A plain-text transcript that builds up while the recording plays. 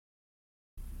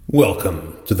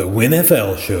Welcome to the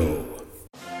WINFL show.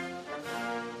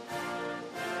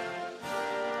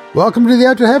 Welcome to the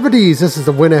Outer Hebrides. This is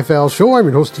the WINFL show. I'm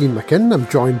your host, Iain McKinnon. I'm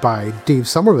joined by Dave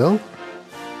Somerville.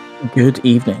 Good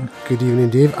evening. Good evening,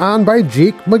 Dave. And by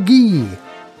Jake McGee.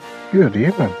 Good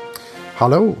evening.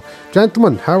 Hello.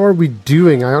 Gentlemen, how are we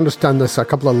doing? I understand there's a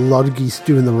couple of lurgies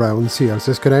doing the rounds here. Is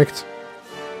this correct?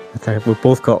 Okay, we've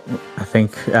both got, I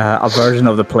think, a version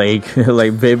of the plague,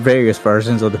 like various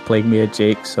versions of the plague, me and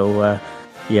Jake. So,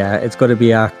 yeah, it's got to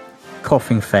be a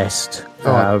coughing fest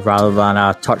rather than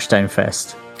a touchdown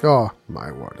fest. Oh,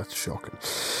 my word, that's shocking.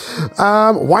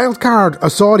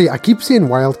 Wildcard, sorry, I keep saying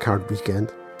Wildcard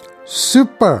Weekend.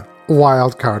 Super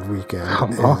Wildcard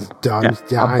Weekend is done.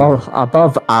 Yeah,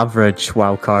 above average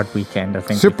Wildcard Weekend, I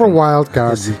think. Super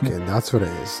Wildcard Weekend, that's what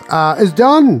it is. It's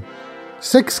done.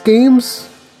 6 games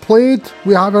played.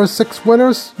 We have our 6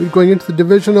 winners. We're going into the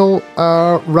divisional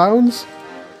rounds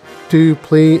to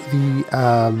play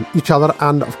the each other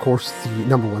and, of course, the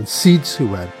number 1 seeds who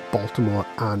were Baltimore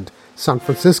and San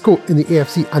Francisco in the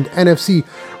AFC and NFC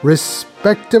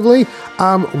respectively.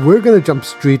 We're going to jump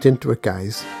straight into it,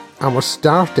 guys, and we're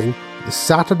starting the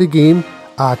Saturday game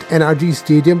at NRG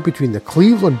Stadium between the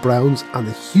Cleveland Browns and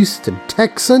the Houston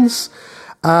Texans.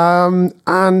 And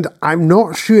I'm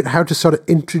not sure how to sort of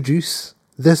introduce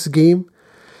this game,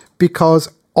 because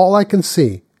all I can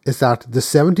say is that the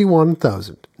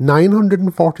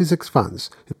 71,946 fans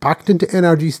who packed into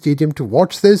NRG Stadium to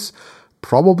watch this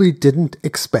probably didn't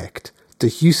expect the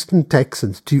Houston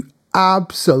Texans to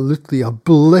absolutely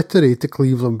obliterate the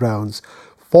Cleveland Browns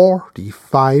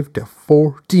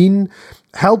 45-14,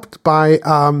 helped by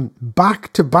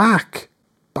back-to-back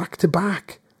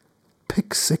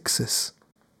pick sixes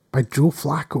by Joe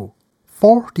Flacco.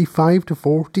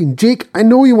 45-14. Jake, I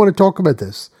know you want to talk about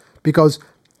this because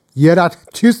you're that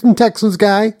Houston Texans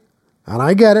guy, and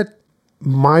I get it.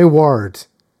 My word,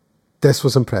 this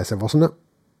was impressive, wasn't it?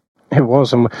 It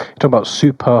was. And talking about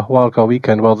Super Wildcard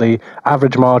Weekend, well, the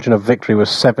average margin of victory was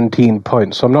 17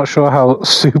 points. So I'm not sure how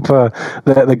super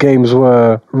the games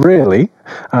were really,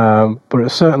 but it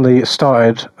certainly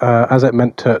started as it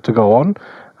meant to go on.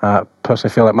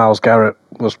 Personally, feel like Myles Garrett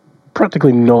was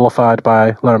practically nullified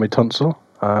by Laramie Tunsil.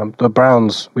 The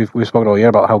Browns, we've spoken all year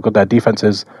about how good their defense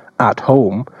is at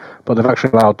home, but they've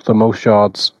actually allowed the most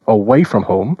yards away from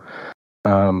home.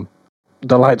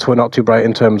 The lights were not too bright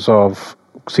in terms of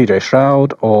CJ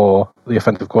Stroud or the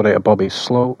offensive coordinator Bobby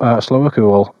Slowick, who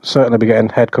will certainly be getting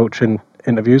head coaching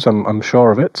interviews, I'm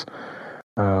sure of it.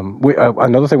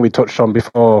 Another thing we touched on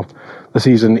before the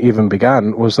season even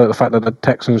began was that the fact that the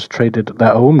Texans traded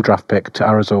their own draft pick to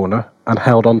Arizona and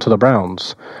held on to the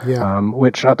Browns,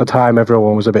 which at the time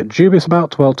everyone was a bit dubious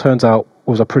about. Well, turns out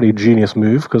was a pretty genius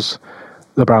move, because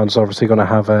the Browns are obviously going to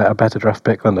have a better draft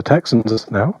pick than the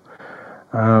Texans now.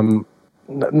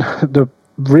 The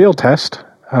real test,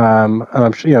 and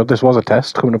I'm sure this was a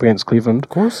test coming up against Cleveland, of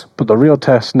course, but the real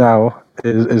test now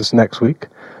is next week.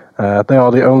 They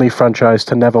are the only franchise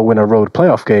to never win a road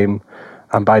playoff game,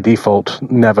 and by default,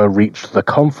 never reached the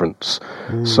conference.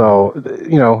 So,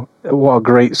 what a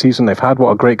great season they've had.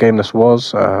 What a great game this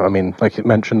was. Like you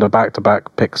mentioned, the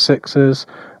back-to-back pick sixes.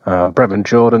 Brevin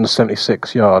Jordan's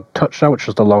 76-yard touchdown, which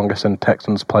was the longest in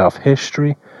Texans playoff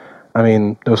history. I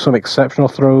mean, there were some exceptional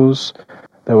throws.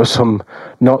 There were some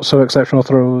not-so-exceptional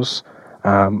throws.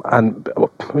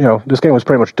 This game was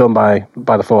pretty much done by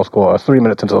the fourth quarter. 3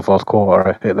 minutes into the fourth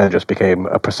quarter, it then just became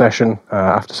a procession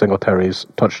after Singletary's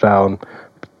touchdown.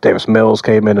 Davis Mills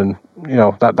came in, and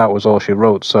that was all she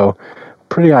wrote. So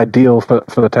pretty ideal for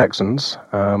the Texans.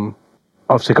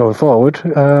 Obviously going forward,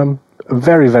 a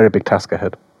very, very big task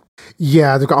ahead.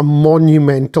 Yeah, they've got a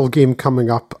monumental game coming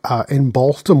up in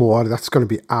Baltimore. That's going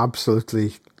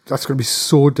to be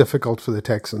so difficult for the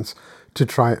Texans to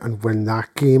try and win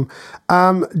that game.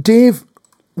 Dave,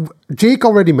 Jake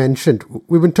already mentioned,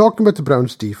 we've been talking about the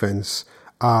Browns defense,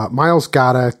 Myles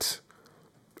Garrett,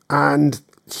 and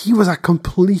he was a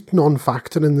complete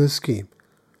non-factor in this game.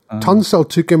 Tunsil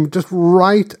took him just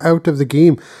right out of the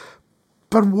game.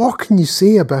 But what can you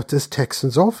say about this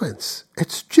Texans offense?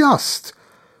 It's just,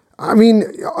 we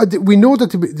know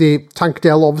that the Tank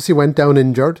Dell obviously went down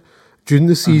injured during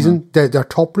the season. Their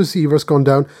top receivers gone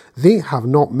down. They have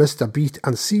not missed a beat,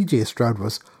 and CJ Stroud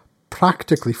was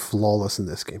practically flawless in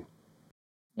this game.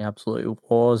 Yeah, absolutely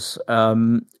was.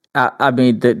 There's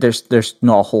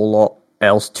not a whole lot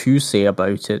else to say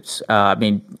about it.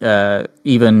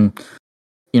 Even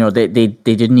they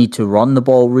didn't need to run the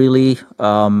ball really.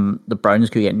 The Browns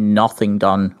could get nothing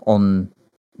done on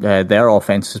their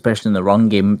offense, especially in the run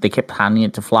game. They kept handing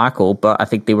it to Flacco, but I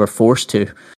think they were forced to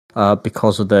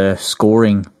because of the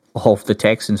scoring of the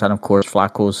Texans, and of course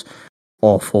Flacco's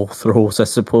awful throws, I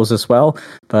suppose, as well.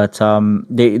 But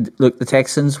the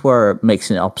Texans were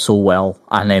mixing it up so well,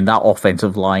 and then that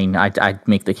offensive line, I'd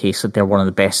make the case that they're one of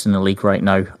the best in the league right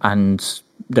now, and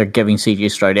they're giving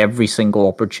CJ Stroud every single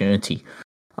opportunity.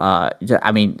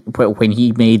 I mean, when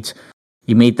he made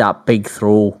that big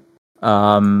throw,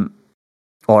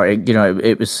 or you know,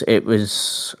 it was he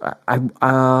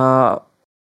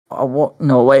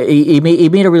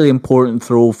made a really important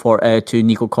throw to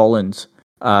Nico Collins.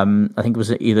 I think it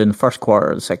was either in the first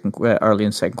quarter or the second, early in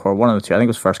the second quarter, one of the two. I think it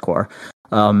was first quarter.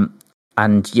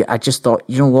 And yeah, I just thought,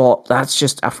 you know what? That's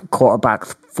just a quarterback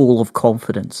full of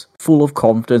confidence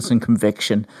and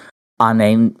conviction. And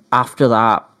then after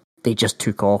that, they just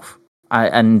took off.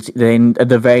 And then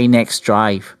the very next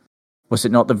drive, was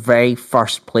it not the very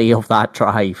first play of that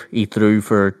drive, he threw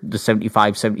for the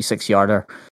 75, 76-yarder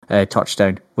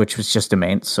touchdown, which was just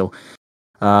immense. So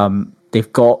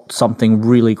they've got something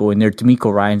really going there. D'Amico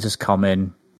Ryans has come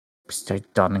in.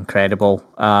 They've done incredible.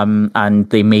 And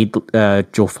they made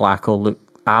Joe Flacco look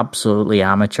absolutely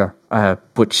amateur,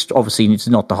 which obviously is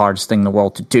not the hardest thing in the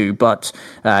world to do, but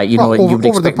you would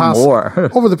expect more.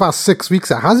 Over the past 6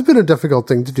 weeks, it has been a difficult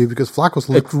thing to do because Flacco's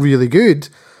looked really good.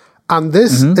 And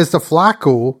this is the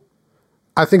Flacco,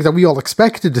 I think, that we all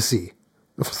expected to see.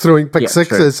 Throwing pick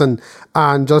sixes and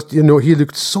just, he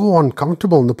looked so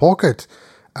uncomfortable in the pocket.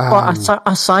 Well,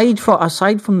 aside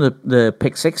from the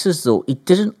pick sixes, though, he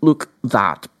didn't look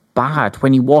that bad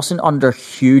when he wasn't under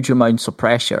huge amounts of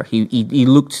pressure. He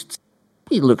looked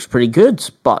pretty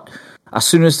good, but as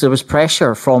soon as there was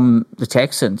pressure from the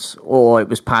Texans, it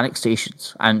was panic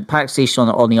stations on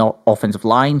the offensive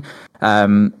line.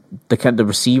 The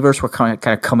receivers were kind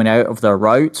of coming out of their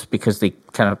route because they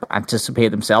kind of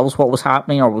anticipated themselves what was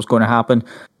happening or what was going to happen.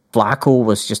 Flacco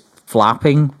was just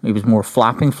flapping. He was more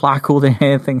flapping Flacco than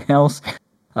anything else.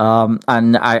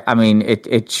 And I mean,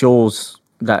 it shows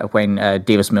that when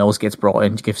Davis Mills gets brought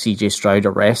in to give CJ Stroud a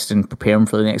rest and prepare him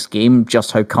for the next game,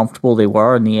 just how comfortable they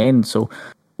were in the end. So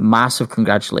massive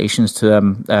congratulations to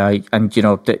them. And,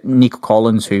 Nico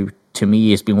Collins, who to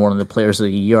me has been one of the players of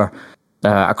the year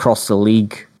across the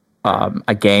league,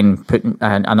 again, putting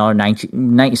another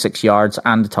 96 yards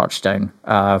and a touchdown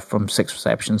from 6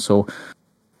 receptions. So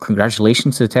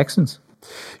congratulations to the Texans.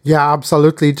 Yeah,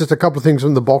 absolutely. Just a couple of things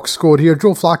from the box score here.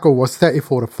 Joe Flacco was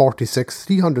 34 of 46,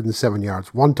 307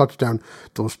 yards, 1 touchdown,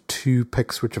 those 2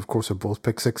 picks, which of course are both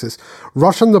pick sixes.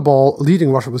 Rushing the ball,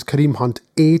 leading rusher was Kareem Hunt,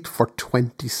 8 for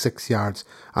 26 yards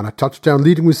and a touchdown.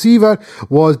 Leading receiver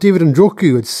was David Njoku,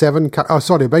 who had 7 I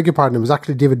beg your pardon, it was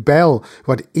actually David Bell,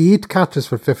 who had 8 catches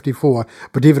for 54,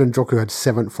 but David Njoku had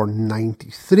 7 for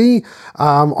 93.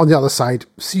 On the other side,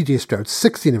 CJ Stroud,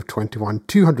 16 of 21,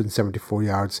 274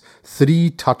 yards, 3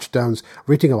 touchdowns,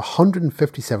 rating of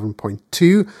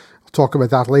 157.2. Talk about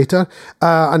that later.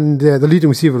 And the leading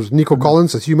receiver was Nico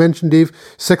Collins, as you mentioned, Dave,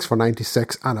 6 for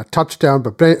 96 and a touchdown.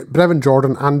 But Brevin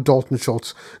Jordan and Dalton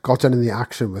Schultz got in the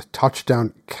action with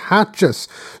touchdown catches.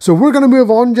 So we're going to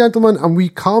move on, gentlemen, and we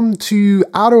come to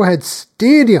Arrowhead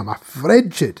Stadium, a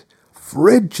frigid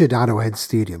Arrowhead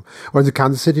Stadium, where the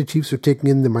Kansas City Chiefs are taking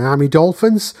in the Miami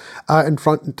Dolphins in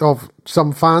front of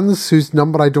some fans whose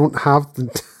number I don't have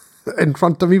in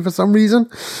front of me for some reason.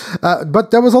 But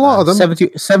there was a lot of them.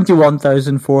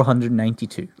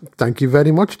 71,492. Thank you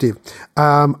very much, Dave.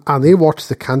 And they watched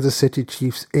the Kansas City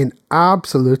Chiefs in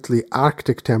absolutely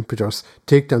Arctic temperatures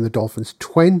take down the Dolphins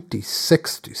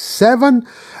 26-7.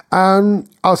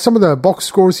 Some of the box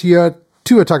scores here: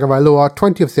 Tua Tagovailoa,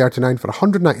 20 of 39 for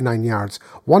 199 yards,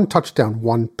 1 touchdown,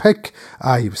 1 pick.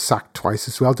 He was sacked twice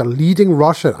as well. The leading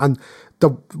rusher, and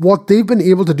what they've been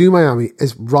able to do, Miami,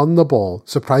 is run the ball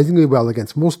surprisingly well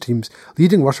against most teams.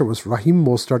 Leading rusher was Raheem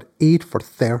Mostert, 8 for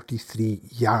 33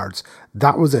 yards.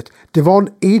 That was it. Devon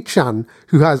Achane,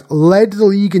 who has led the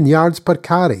league in yards per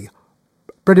carry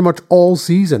pretty much all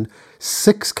season,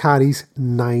 6 carries,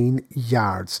 9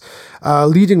 yards.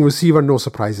 Leading receiver, no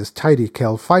surprises, Tyreek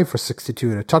Hill, 5 for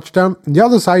 62 and a touchdown. On the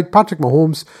other side, Patrick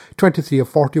Mahomes, 23 of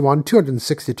 41,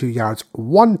 262 yards,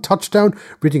 1 touchdown,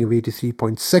 rating of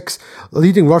 83.6.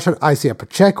 Leading rusher, Isaiah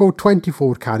Pacheco,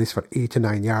 24 carries for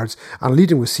 89 yards. And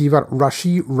leading receiver,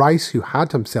 Rashee Rice, who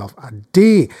had himself a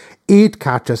day, 8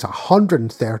 catches,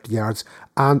 130 yards,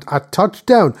 and a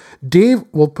touchdown. Dave,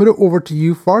 we'll put it over to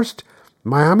you first.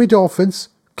 Miami Dolphins,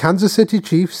 Kansas City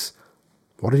Chiefs.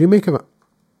 What did you make of it?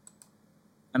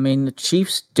 I mean, the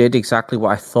Chiefs did exactly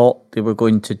what I thought they were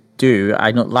going to do.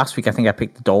 I know last week I think I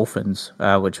picked the Dolphins,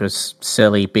 which was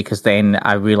silly because then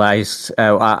I realized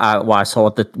I saw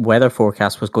what the weather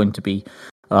forecast was going to be.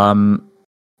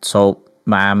 So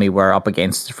Miami were up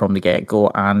against it from the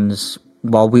get-go, and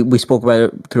we spoke about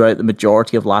it throughout the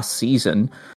majority of last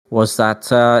season, was that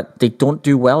they don't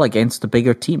do well against the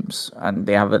bigger teams, and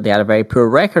they had a very poor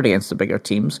record against the bigger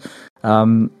teams.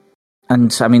 And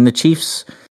I mean, the Chiefs,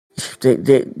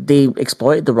 they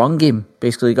exploited the run game.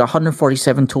 Basically, got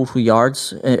 147 total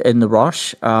yards in the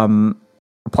rush, and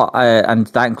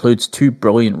that includes 2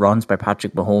 brilliant runs by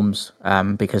Patrick Mahomes.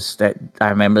 Because I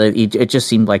remember it just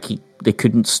seemed like they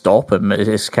couldn't stop him.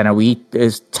 His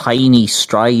tiny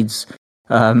strides.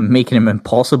 Making him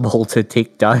impossible to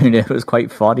take down. It was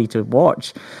quite funny to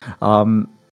watch. I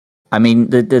mean,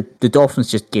 the Dolphins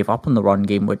just gave up on the run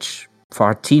game, which for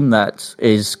a team that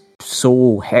is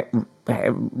so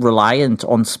reliant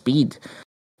on speed,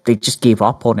 they just gave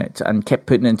up on it and kept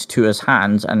putting it into Tua's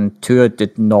hands, and Tua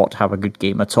did not have a good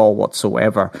game at all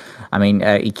whatsoever. I mean,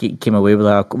 he came away with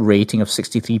a rating of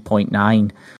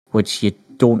 63.9, which you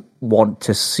don't want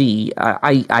to see.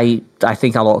 I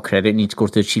think a lot of credit needs to go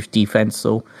to the Chiefs defense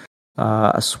though,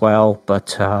 as well.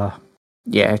 But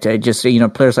just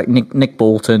players like Nick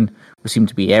Bolton who seemed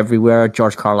to be everywhere.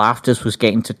 George Karlaftis was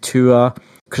getting to Tua.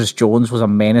 Chris Jones was a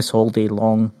menace all day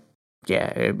long. Yeah,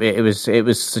 it was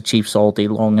the Chiefs all day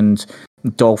long, and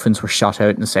Dolphins were shut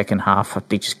out in the second half.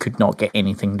 They just could not get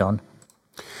anything done.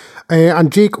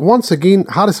 And Jake, once again,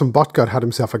 Harrison Butker had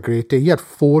himself a great day. He had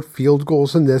 4 field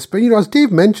goals in this. But, as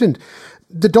Dave mentioned,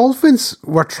 the Dolphins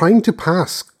were trying to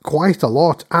pass quite a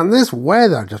lot. And this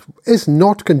weather just is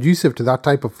not conducive to that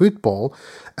type of football.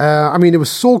 I mean, it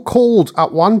was so cold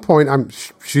at one point, I'm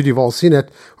sure you've all seen it,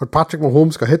 where Patrick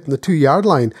Mahomes got hit in the 2-yard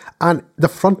line and the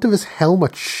front of his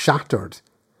helmet shattered.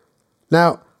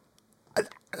 Now,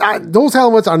 those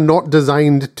helmets are not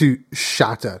designed to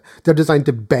shatter. They're designed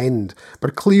to bend.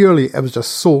 But clearly, it was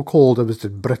just so cold, it was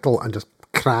just brittle and just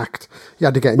cracked. You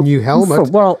had to get a new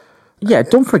helmet. Well, yeah,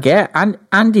 don't forget,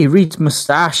 Andy Reid's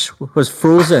moustache was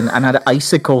frozen and had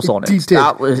icicles on it. He did.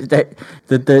 That was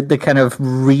the kind of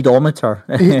Reidometer.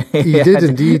 He did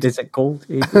indeed. Is it cold?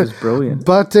 It was brilliant.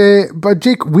 But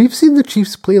Jake, we've seen the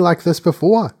Chiefs play like this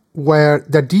before, where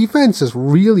their defense has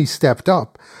really stepped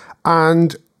up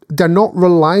and they're not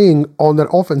relying on their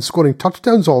offense scoring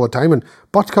touchdowns all the time. And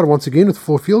Butker, once again, with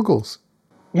 4 field goals.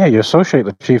 Yeah, you associate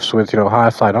the Chiefs with,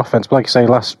 high-flying offense. But like you say,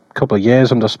 last couple of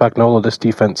years under Spagnuolo, this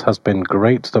defense has been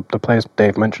great. The players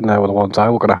Dave mentioned there were the ones I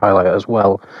was going to highlight as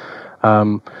well.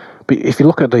 But if you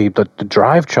look at the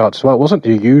drive charts as well, it wasn't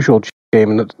the usual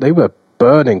game, and they were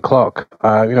burning clock.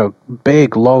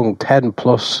 Big, long,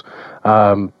 10-plus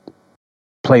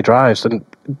play drives. And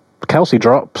Kelsey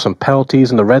drops and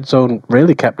penalties in the red zone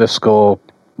really kept this score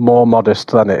more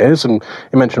modest than it is. And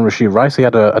you mentioned Rashid Rice, he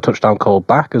had a touchdown call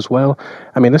back as well.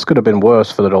 I mean, this could have been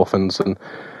worse for the Dolphins. And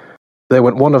they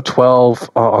went 1 of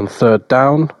 12 on third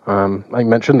down. I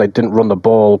mentioned they didn't run the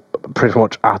ball pretty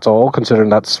much at all, considering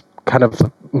that's kind of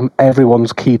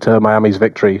everyone's key to Miami's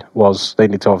victory was they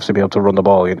need to obviously be able to run the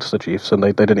ball against the Chiefs, and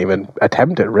they didn't even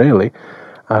attempt it, really.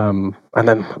 And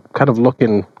then kind of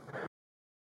looking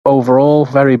overall,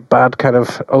 very bad kind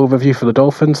of overview for the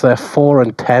Dolphins. They're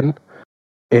 4-10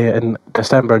 in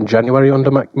December and January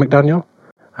under McDaniel.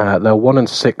 They're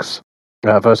 1-6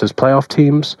 versus playoff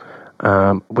teams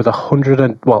with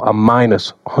a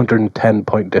minus 110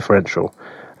 point differential.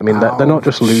 I mean, they're not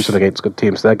just losing against good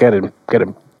teams; they're getting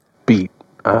beat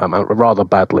rather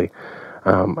badly.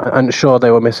 And sure,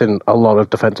 they were missing a lot of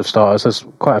defensive starters. There's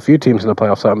quite a few teams in the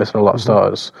playoffs that are missing a lot of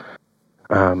starters.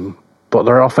 But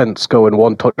their offense going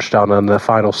 1 touchdown and their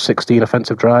final 16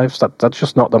 offensive drives, that's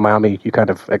just not the Miami you kind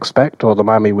of expect, or the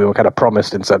Miami we were kind of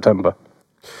promised in September.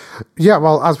 Yeah,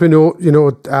 well, as we know,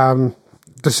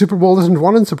 the Super Bowl isn't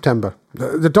won in September.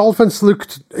 The Dolphins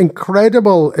looked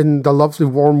incredible in the lovely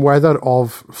warm weather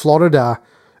of Florida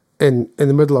in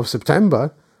the middle of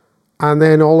September, and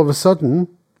then all of a sudden,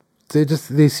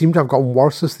 they seem to have gotten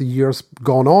worse as the year's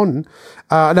gone on.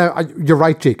 Now, you're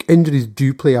right, Jake. Injuries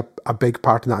do play a big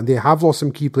part in that, and they have lost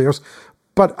some key players.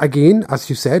 But again, as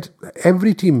you said,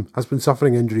 every team has been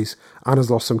suffering injuries and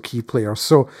has lost some key players.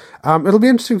 So it'll be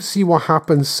interesting to see what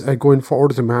happens going forward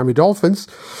with the Miami Dolphins.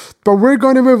 But we're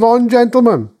going to move on,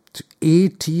 gentlemen, to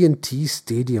AT&T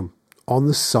Stadium on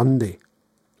the Sunday,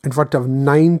 in front of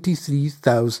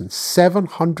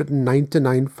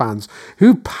 93,799 fans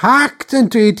who packed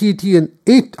into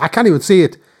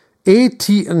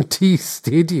AT&T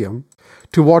Stadium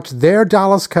to watch their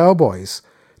Dallas Cowboys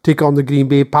take on the Green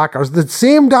Bay Packers. The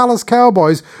same Dallas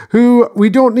Cowboys who,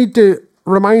 we don't need to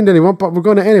remind anyone, but we're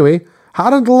going to anyway,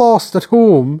 hadn't lost at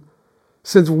home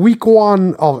since week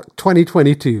 1 of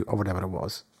 2022 or whatever it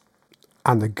was.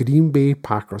 And the Green Bay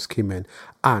Packers came in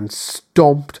and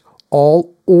stomped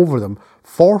all over them,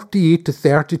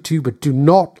 48-32. But do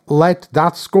not let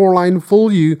that scoreline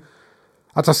fool you.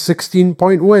 That's a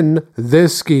 16-point win.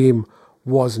 This game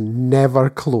was never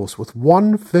close. With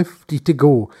 150 to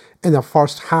go in the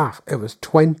first half, it was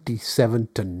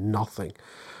 27-0.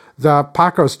 The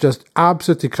Packers just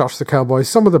absolutely crushed the Cowboys.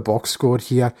 Some of the box scored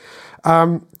here.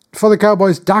 For the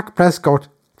Cowboys, Dak Prescott,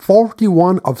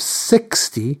 41 of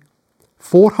 60,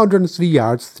 403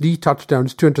 yards, 3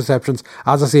 touchdowns, 2 interceptions.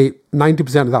 As I say,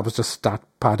 90% of that was just stat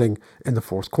padding in the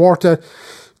fourth quarter.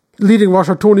 Leading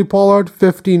rusher, Tony Pollard,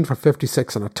 15 for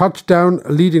 56 and a touchdown.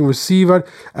 Leading receiver,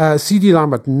 CeeDee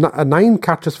Lamb at 9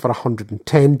 catches for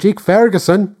 110. Jake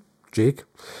Ferguson,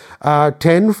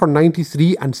 10 for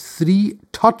 93 and 3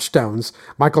 touchdowns.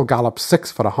 Michael Gallup,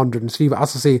 6 for 103. But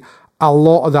as I say, a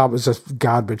lot of that was just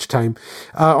garbage time.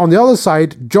 On the other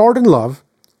side, Jordan Love,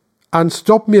 and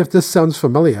stop me if this sounds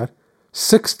familiar,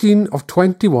 16 of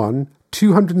 21,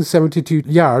 272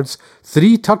 yards,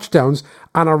 3 touchdowns,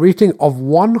 and a rating of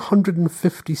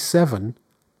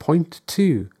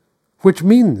 157.2, which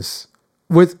means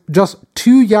with just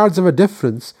 2 yards of a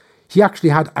difference, he actually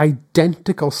had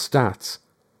identical stats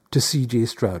to CJ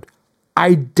Stroud.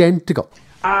 Identical.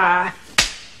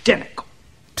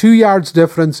 2 yards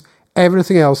difference.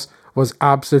 Everything else was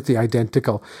absolutely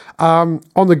identical. On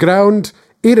the ground,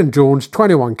 Aaron Jones,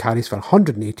 21 carries for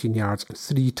 118 yards and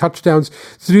 3 touchdowns.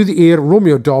 Through the air,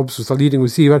 Romeo Doubs was the leading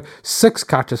receiver, 6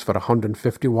 catches for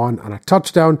 151 and a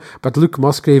touchdown. But Luke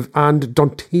Musgrave and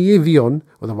Dontavion,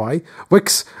 with a Y,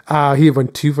 Wicks, he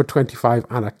went 2 for 25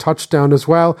 and a touchdown as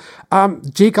well.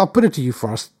 Jake, I'll put it to you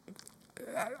first.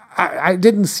 I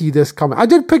didn't see this coming. I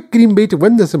did pick Green Bay to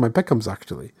win this in my pick'ems,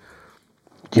 actually.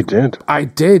 You did? I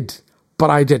did,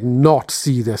 but I did not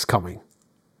see this coming.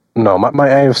 No, my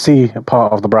AFC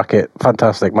part of the bracket,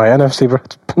 fantastic. My NFC,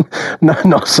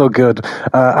 not so good.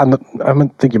 And I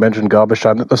think you mentioned garbage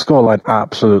time. The scoreline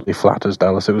absolutely flatters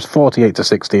Dallas. It was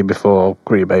 48-16 before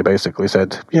Green Bay basically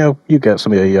said, you get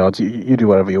some of your yards. You do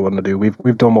whatever you want to do.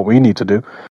 We've done what we need to do.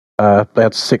 They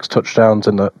had 6 touchdowns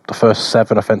in the first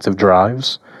 7 offensive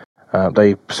drives.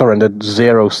 They surrendered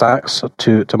 0 sacks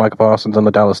to Micah Parsons and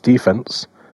the Dallas defense.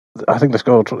 I think they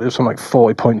scored something like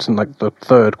 40 points in like the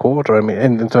third quarter. I mean,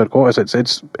 in the third quarter, it's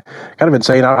kind of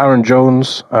insane. Aaron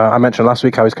Jones, I mentioned last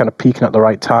week how he's kind of peaking at the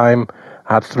right time.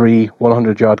 Had 3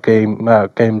 100-yard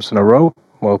games in a row.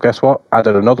 Well, guess what?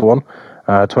 Added another one.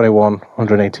 21,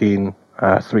 118,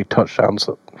 3 touchdowns.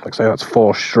 Like I say, that's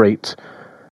 4 straight.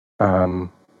 And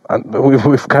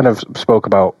we've kind of spoke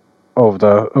about over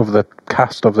the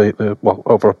cast of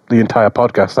over the entire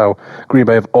podcast how Green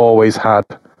Bay have always had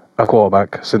a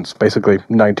quarterback since basically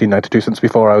 1992, since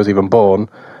before I was even born,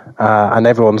 and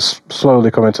everyone's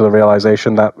slowly coming to the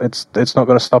realization that it's not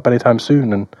going to stop anytime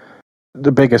soon. And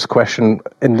the biggest question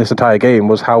in this entire game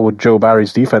was how would Joe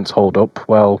Barry's defense hold up?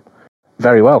 Well,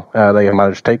 very well. They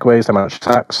managed takeaways, they managed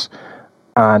sacks,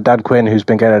 and Dan Quinn, who's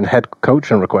been getting head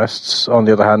coaching requests, on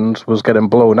the other hand, was getting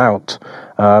blown out.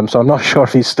 So I'm not sure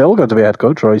if he's still going to be head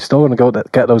coach or he's still going to go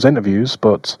get those interviews,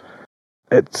 but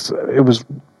it was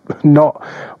not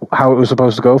how it was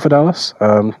supposed to go for Dallas.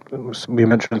 We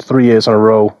mentioned 3 years in a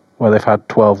row where they've had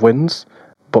 12 wins,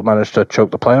 but managed to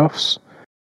choke the playoffs.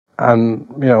 And,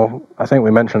 I think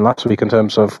we mentioned last week in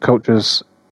terms of coaches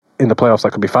in the playoffs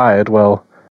that could be fired. Well,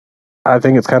 I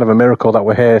think it's kind of a miracle that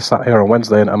we're sat here on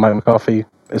Wednesday and Mike McCarthy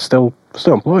is still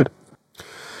employed.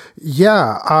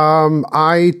 Yeah,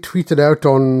 I tweeted out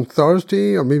on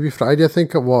Thursday or maybe Friday, I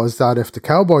think it was, that if the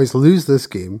Cowboys lose this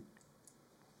game,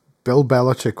 Bill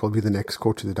Belichick will be the next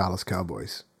coach of the Dallas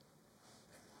Cowboys.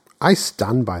 I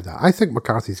stand by that. I think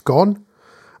McCarthy's gone.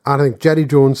 And I think Jerry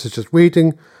Jones is just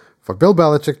waiting for Bill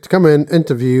Belichick to come in,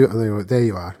 interview, and they go, there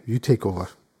you are, you take over.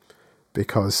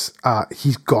 Because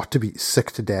he's got to be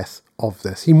sick to death of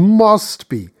this. He must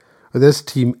be with this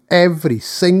team every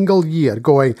single year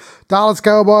going, Dallas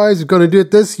Cowboys are going to do it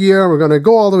this year, we're going to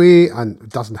go all the way, and it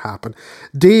doesn't happen.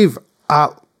 Dave, I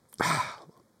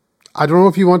don't know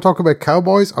if you want to talk about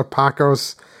Cowboys or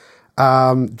Packers.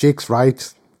 Jake's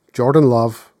right. Jordan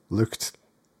Love looked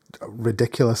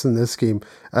ridiculous in this game.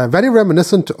 Very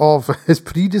reminiscent of his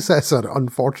predecessor,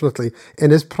 unfortunately,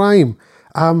 in his prime.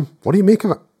 What do you make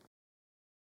of it?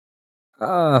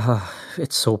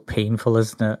 It's so painful,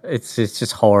 isn't it? It's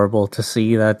just horrible to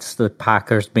see that the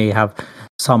Packers may have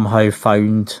somehow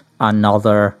found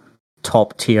another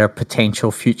top-tier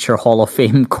potential future Hall of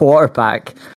Fame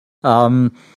quarterback.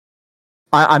 I'm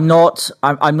not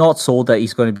sold that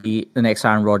he's going to be the next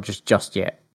Aaron Rodgers just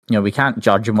yet. We can't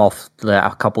judge him off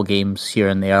a couple games here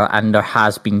and there, and there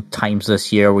has been times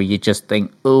this year where you just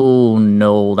think, oh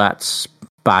no, that's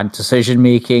bad decision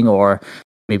making, or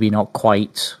maybe not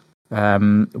quite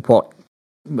what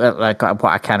like what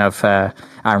I kind of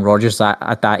Aaron Rodgers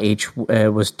at that age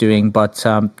was doing, but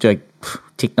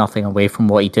take nothing away from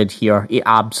what he did here. He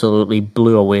absolutely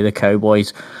blew away the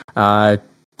Cowboys.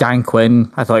 Dan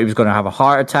Quinn, I thought he was going to have a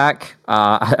heart attack.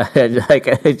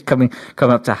 Like coming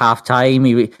up to halftime,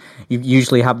 you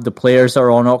usually have the players that are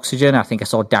on oxygen. I think I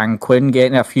saw Dan Quinn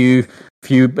getting a few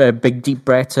big deep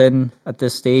breaths in at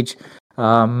this stage.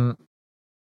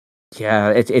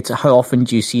 It's how often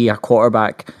do you see a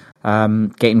quarterback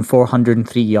getting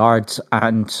 403 yards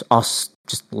and us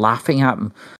just laughing at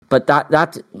him? But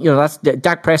that's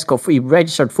Dak Prescott. He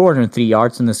registered 403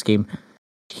 yards in this game.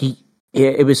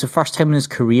 It was the first time in his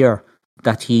career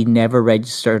that he never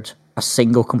registered a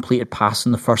single completed pass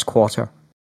in the first quarter.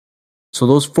 So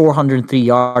those 403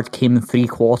 yards came in 3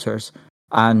 quarters,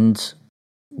 and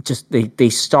just they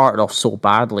started off so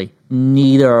badly.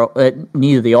 Neither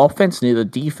the offense, neither the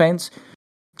defense.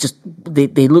 Just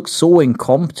they looked so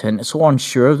incompetent, so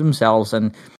unsure of themselves,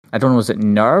 and I don't know, was it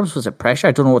nerves, was it pressure?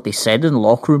 I don't know what they said in the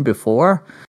locker room before.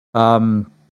 But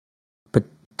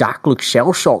Dak looked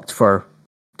shell shocked for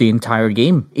the entire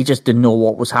game. He just didn't know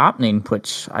what was happening,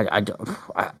 which I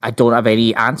don't have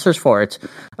any answers for it.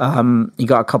 He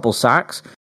got a couple sacks.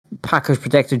 Packers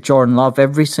protected Jordan Love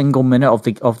every single minute of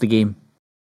the game.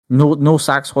 No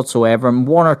sacks whatsoever, and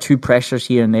 1 or 2 pressures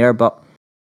here and there, but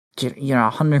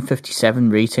 157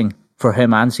 rating for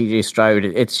him and CJ Stroud.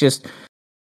 It's just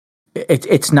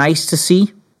it's nice to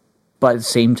see, but at the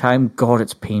same time, God,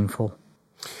 it's painful.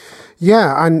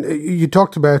 Yeah, and you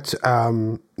talked about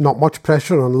not much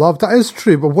pressure on Love. That is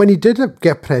true, but when he did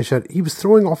get pressure, he was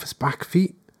throwing off his back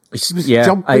feet. He was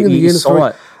jumping in the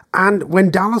air. And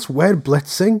when Dallas were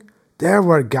blitzing, there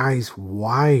were guys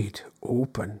wide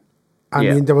open. I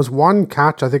mean, there was one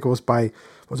catch, I think was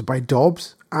it by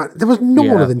Dobbs? There was no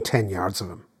more than 10 yards of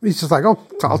him. He's just like, oh,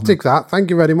 I'll take that. Thank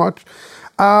you very much.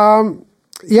 I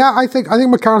think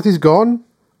McCarthy's gone.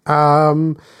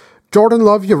 Jordan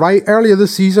Love, you're right. Earlier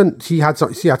this season, he had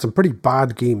some pretty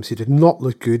bad games. He did not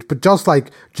look good. But just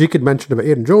like Jake had mentioned about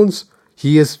Aaron Jones,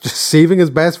 he is just saving his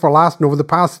best for last. And over the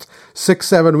past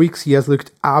 6-7 weeks, he has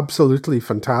looked absolutely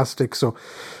fantastic. So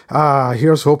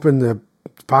here's hoping the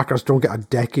Packers don't get a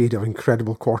decade of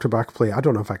incredible quarterback play. I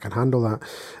don't know if I can handle that.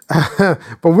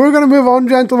 But we're going to move on,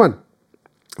 gentlemen.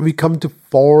 We come to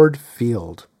Ford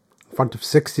Field in front of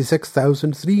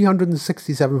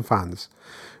 66,367 fans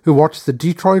who watched the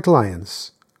Detroit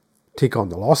Lions take on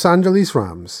the Los Angeles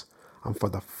Rams. And for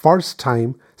the first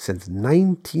time since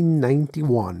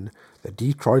 1991, the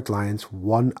Detroit Lions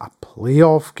won a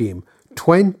playoff game,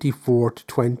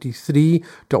 24-23.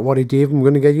 Don't worry, Dave, I'm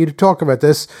going to get you to talk about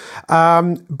this.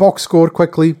 Box score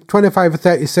quickly,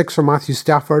 25-36 for Matthew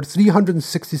Stafford,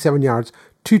 367 yards,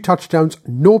 2 touchdowns,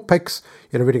 no picks.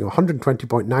 He had a rating of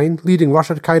 120.9. Leading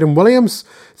rusher Kyren Williams,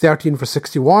 13 for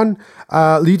 61.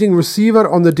 Leading receiver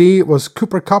on the day was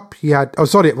Cooper Kupp. It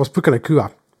was Puka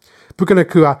Nacua. Puka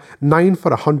Nacua, 9 for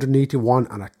 181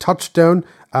 and a touchdown.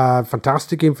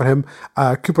 Fantastic game for him.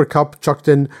 Cooper Kupp chucked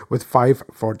in with 5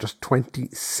 for just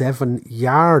 27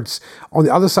 yards. On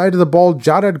the other side of the ball,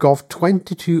 Jared Goff,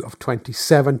 22 of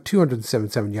 27,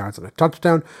 277 yards and a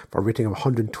touchdown for a rating of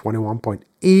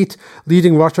 121.8.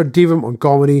 Leading rusher David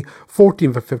Montgomery,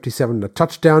 14 for 57 and a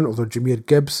touchdown, although Jahmyr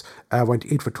Gibbs went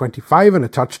 8 for 25 and a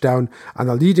touchdown. And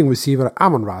the leading receiver,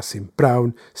 Amon-Ra St.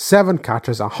 Brown, 7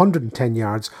 catches, 110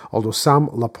 yards, although Sam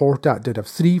Laporta did have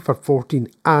 3 for 14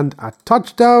 and a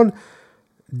touchdown.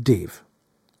 Dave,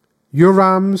 your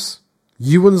Rams,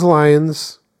 Ewan's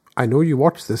Lions, I know you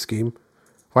watched this game.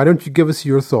 Why don't you give us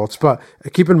your thoughts? But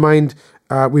keep in mind,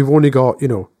 we've only got,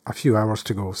 a few hours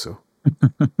to go, so.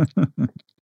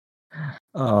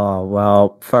 Oh,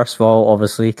 well, first of all,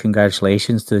 obviously,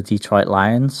 congratulations to the Detroit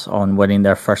Lions on winning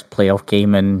their first playoff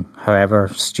game in however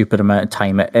stupid amount of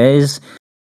time it is.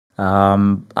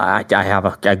 I have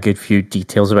a good few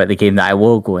details about the game that I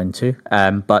will go into,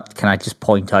 but can I just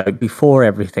point out before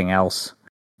everything else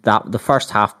that the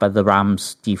first half by the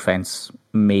Rams defense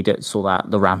made it so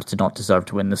that the Rams did not deserve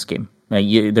to win this game.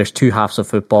 There's 2 halves of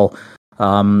football.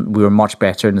 We were much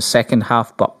better in the second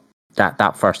half, but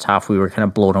that first half we were kind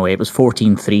of blown away. It was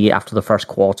 14-3 after the first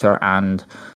quarter, and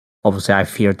obviously I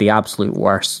feared the absolute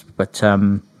worst. But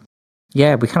we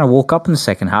kind of woke up in the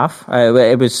second half.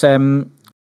 It was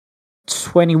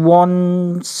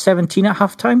 21-17 at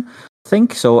halftime, I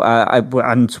think. So,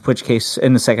 and which case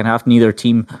in the second half, neither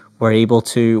team were able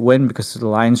to win because the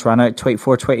Lions ran out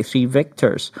 24-23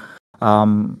 victors.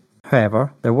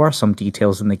 However, there were some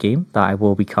details in the game that I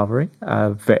will be covering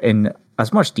in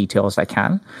as much detail as I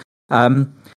can.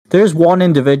 There's one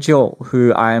individual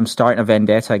who I am starting a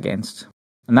vendetta against,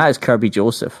 and that is Kirby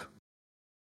Joseph.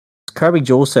 Kirby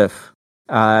Joseph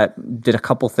did a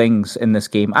couple things in this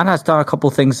game and has done a couple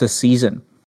things this season.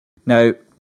 Now,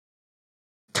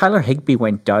 Tyler Higbee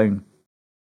went down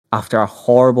after a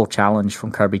horrible challenge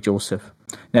from Kirby Joseph.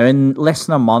 Now, in less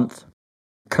than a month,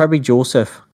 Kirby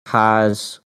Joseph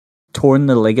has torn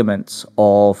the ligaments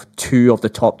of two of the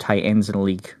top tight ends in the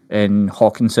league, in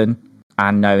Hawkinson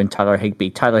and now in Tyler Higbee.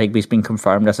 Tyler Higbee's been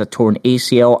confirmed as a torn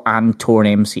ACL and torn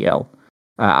MCL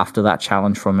after that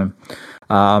challenge from him.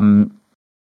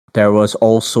 There was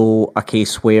also a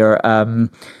case where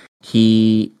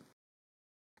he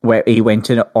went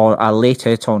in on a late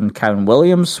hit on Karen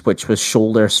Williams, which was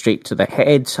shoulder straight to the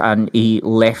head, and he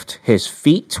left his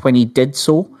feet when he did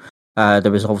so.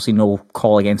 There was obviously no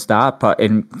call against that, but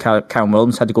Karen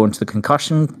Williams had to go into the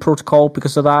concussion protocol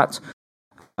because of that.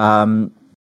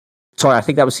 Sorry, I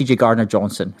think that was CJ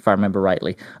Gardner-Johnson, if I remember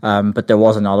rightly. But there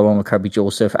was another one with Kirby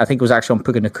Joseph. I think it was actually on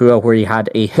Puka Nacua where he had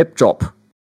a hip drop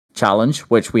challenge,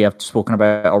 which we have spoken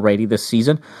about already this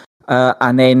season.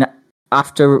 And then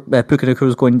after Puka Nacua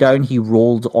was going down, he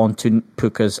rolled onto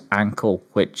Puka's ankle,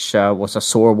 which was a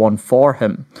sore one for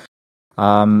him.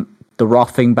 The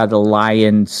roughing by the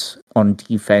Lions on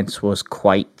defense was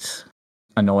quite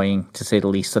annoying, to say the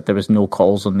least, that there was no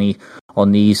calls on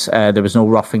these. There was no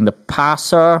roughing the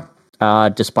passer,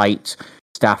 despite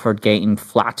Stafford getting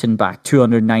flattened by a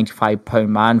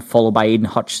 295-pound man, followed by Aiden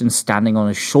Hutchinson standing on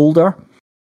his shoulder,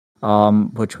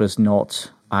 which was not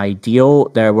ideal.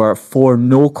 There were 4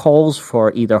 no calls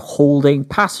for either holding,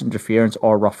 pass interference,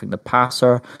 or roughing the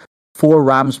passer. 4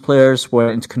 Rams players were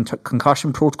into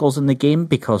concussion protocols in the game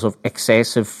because of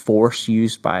excessive force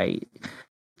used by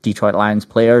Detroit Lions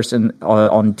players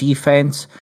on defense.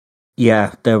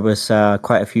 Yeah, there was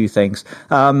quite a few things.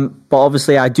 But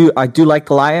obviously, I do like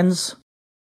the Lions.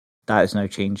 That has now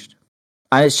changed.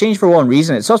 And it's changed for one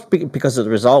reason. It's not because of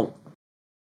the result.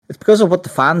 It's because of what the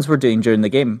fans were doing during the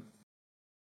game.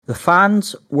 The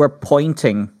fans were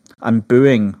pointing and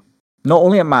booing not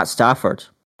only at Matt Stafford,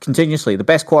 continuously, the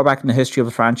best quarterback in the history of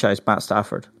the franchise, Matt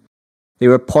Stafford. They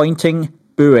were pointing,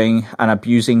 booing, and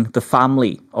abusing the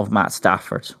family of Matt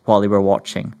Stafford while they were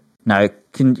watching. Now,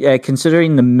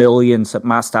 considering the millions that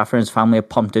Matt Stafford and his family have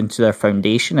pumped into their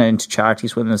foundation and into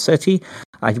charities within the city,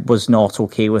 I was not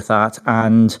okay with that.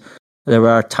 And there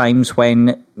were times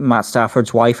when Matt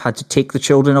Stafford's wife had to take the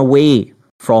children away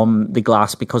from the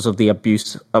glass because of the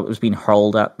abuse that was being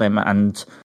hurled at them. And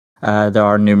there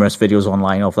are numerous videos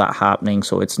online of that happening.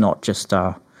 So it's not just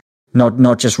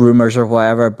not just rumors or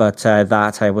whatever, but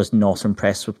that I was not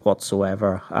impressed with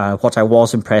whatsoever. What I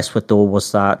was impressed with, though,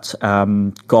 was that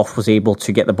Goff was able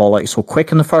to get the ball out so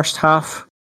quick in the first half.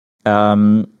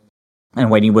 And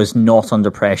when he was not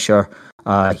under pressure,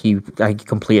 he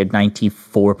completed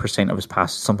 94% of his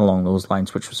passes, something along those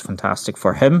lines, which was fantastic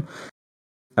for him.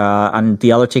 And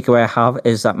the other takeaway I have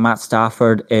is that Matt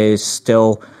Stafford is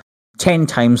still 10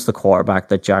 times the quarterback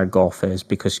that Jared Goff is,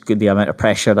 because the amount of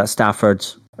pressure that Stafford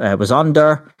was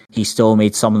under, he still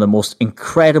made some of the most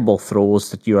incredible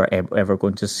throws that you are ever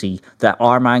going to see. The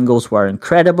arm angles were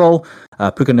incredible.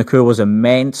 Puka Nacua was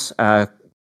immense.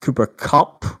 Cooper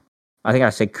Kupp, I think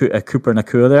I said Cooper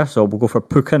Nacua there, so we'll go for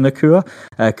Puka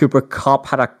Nacua. Cooper Kupp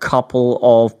had a couple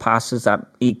of passes that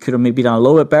he could have maybe done a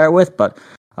little bit better with, but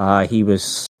he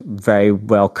was very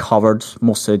well covered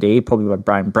most of the day, probably by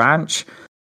Brian Branch.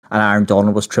 And Aaron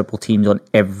Donald was triple teamed on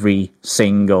every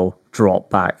single drop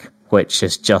back, which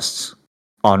is just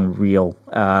unreal.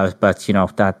 But you know,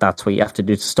 that's what you have to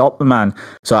do to stop the man.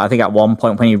 So I think at one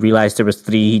point when he realized there was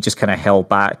 3, he just kind of held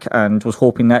back and was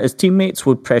hoping that his teammates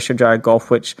would pressure Jared Goff,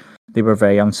 which they were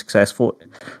very unsuccessful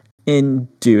in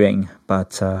doing.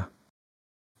 But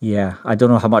yeah, I don't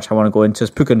know how much I want to go into this.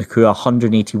 Puka Nacua,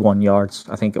 181 yards,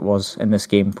 I think it was, in this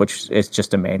game, which is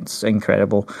just immense,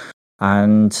 incredible.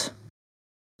 And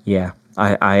yeah,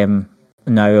 I am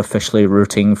now officially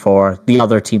rooting for the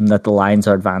other team that the Lions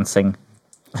are advancing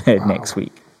next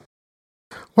week.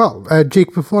 Well,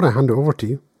 Jake, before I hand it over to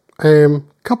you,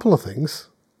 couple of things.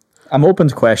 I'm open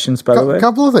to questions, by the way.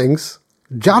 Couple of things.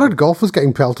 Jared Goff was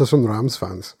getting pelters from the Rams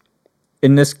fans.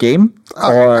 In this game?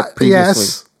 Or previously?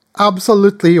 Yes,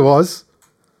 absolutely he was.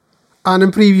 And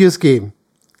in previous game,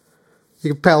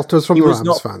 you get pelters from the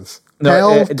Rams fans.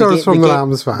 Pelters from the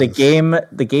Rams fans. The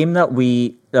game that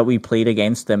we played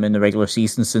against them in the regular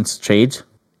season since the trade,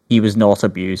 he was not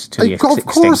abused to the extent that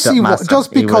Of course he was.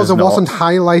 Just because it wasn't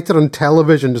highlighted on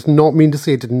television does not mean to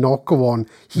say it did not go on.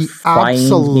 He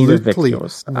absolutely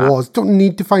was. Don't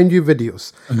need to find you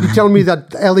videos. You tell me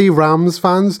that LA Rams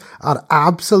fans are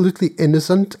absolutely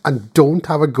innocent and don't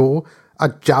have a go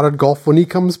at Jared Goff when he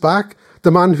comes back? The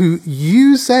man who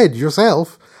you said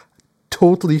yourself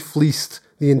totally fleeced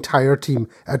the entire team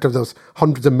out of those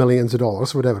hundreds of millions of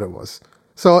dollars, whatever it was.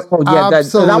 So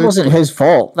that wasn't his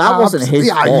fault. That wasn't his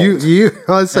fault. You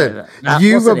listen.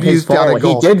 You've abused Jared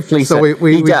Goff. He did fleece so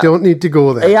we don't need to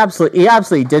go there. He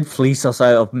absolutely did fleece us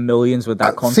out of millions with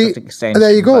that contract extension.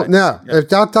 There you go. Now, if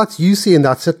that's you saying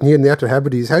that sitting here in the Outer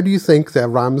Hebrides, how do you think the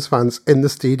Rams fans in the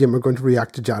stadium are going to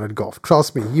react to Jared Goff?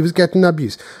 Trust me, he was getting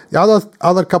abused. The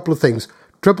other couple of things.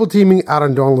 Triple teaming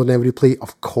Aaron Donald on every play,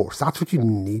 of course. That's what you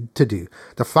need to do.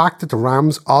 The fact that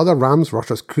the other Rams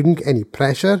rushers couldn't get any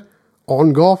pressure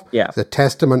on Goff is a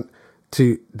testament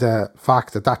to the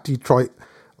fact that Detroit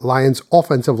Lions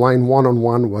offensive line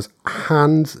one-on-one was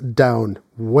hands down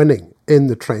winning in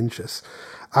the trenches.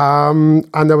 And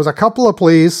there was a couple of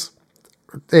plays.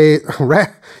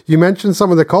 You mentioned some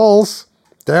of the calls.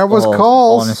 There was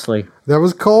calls. Honestly. There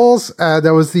was calls.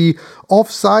 There was the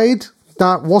offside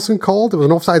that wasn't called. There was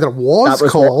an offside that was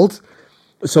called.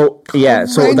 So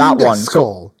that one.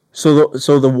 Call.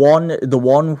 So the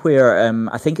one where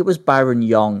I think it was Byron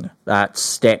Young that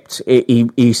stepped. He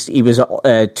was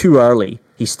too early.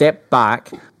 He stepped back,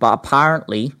 but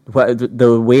apparently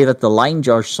the way that the line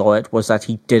judge saw it was that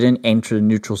he didn't enter the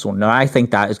neutral zone. Now I think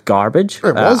that is garbage.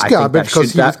 It was garbage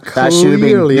because he was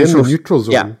clearly in the neutral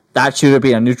zone. Yeah, that should have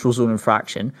been a neutral zone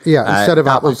infraction. Yeah, instead of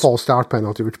a false start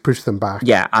penalty, which pushed them back.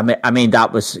 Yeah, I mean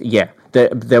that was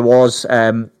There was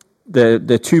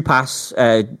the two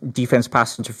defense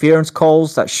pass interference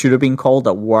calls that should have been called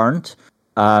that weren't.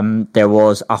 There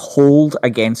was a hold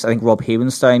against, I think, Rob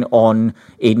Havenstein on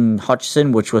Aiden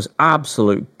Hutchinson, which was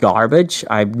absolute garbage.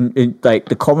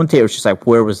 The commentator was just like,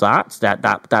 "Where was that?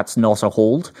 That's not a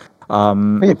hold."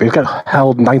 But he got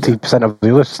held 90% of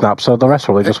the other snaps, so the rest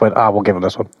really just went, we'll give him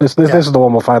this one. This is the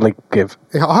one we'll finally give.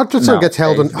 Hutchinson gets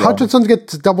held, and Hutchinson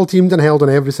gets double teamed and held on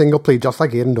every single play, just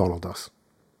like Aaron Donald does.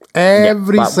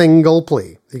 Every single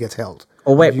play he gets held.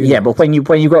 Oh wait, but when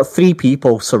you got three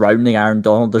people surrounding Aaron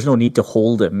Donald, there's no need to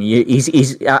hold him.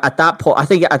 He's at that point. I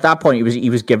think at that point he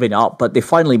was giving up, but they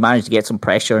finally managed to get some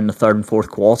pressure in the third and fourth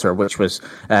quarter, which was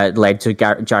led to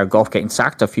Jared Goff getting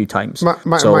sacked a few times.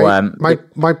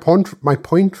 My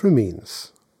point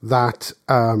remains that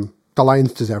the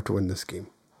Lions deserve to win this game.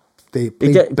 They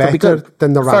played better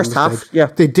than the Rams first half. did. Yeah,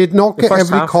 they did not get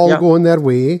every call going their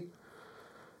way.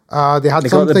 They had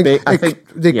something. They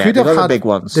could have had big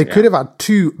ones. They could have had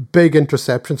two big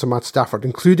interceptions from Matt Stafford,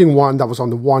 including one that was on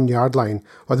the 1 yard line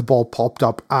where the ball popped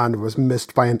up and was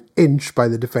missed by an inch by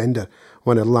the defender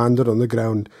when it landed on the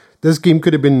ground. This game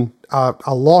could have been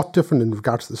a lot different in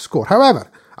regards to the score. However,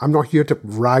 I'm not here to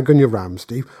rag on your Rams,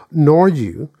 Steve, nor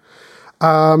you.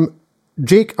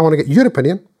 Jake, I want to get your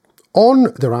opinion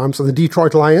on the Rams and the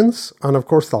Detroit Lions, and of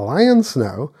course the Lions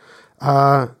now.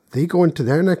 They go into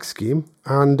their next game,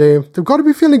 and they've got to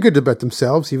be feeling good about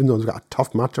themselves, even though they've got a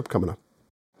tough matchup coming up.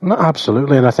 No,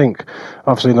 absolutely, and I think,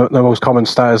 obviously, the most common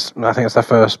stat is, I think it's their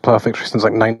first playoff victory since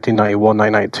 1991,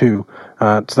 1992.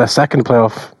 It's their second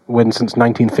playoff win since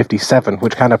 1957,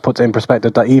 which kind of puts it in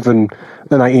perspective that even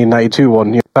the 1992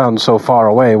 one sounds so far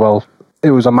away. Well,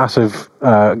 it was a massive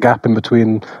gap in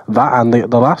between that and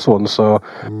the last one, so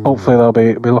hopefully they'll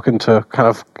be looking to kind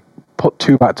of put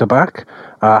two back-to-back.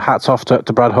 Hats off to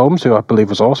Brad Holmes, who I believe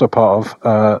was also part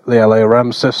of the LA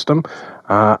Rams system.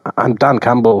 And Dan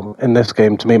Campbell, in this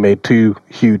game, to me, made two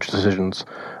huge decisions.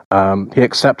 He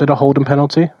accepted a holding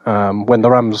penalty. When the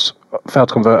Rams failed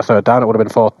to convert a third down, it would have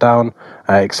been fourth down.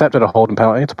 Accepted a holding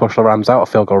penalty to push the Rams out of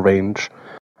field goal range.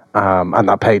 And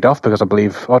that paid off because I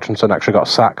believe Hutchinson actually got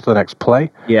sacked the next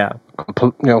play. Yeah.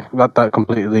 That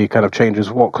completely kind of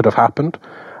changes what could have happened.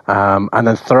 And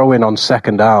then throw in on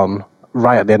second down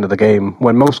right at the end of the game,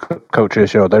 when most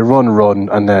coaches, they run,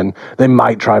 and then they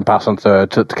might try and pass on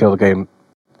third to kill the game.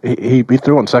 He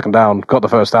threw on second down, got the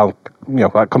first down,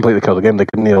 that completely killed the game. They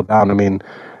could kneel down. I mean,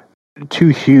 two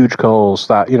huge calls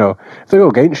that, if they go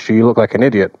against you, you look like an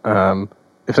idiot.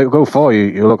 If they go for you,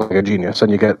 you look like a genius, and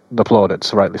you get the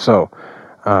plaudits, rightly so.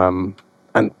 And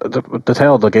the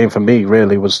tail of the game for me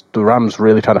really was the Rams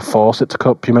really trying to force it to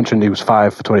Kupp. You mentioned he was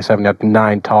 5 for 27. He had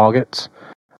 9 targets.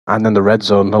 And then the red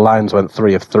zone, the Lions went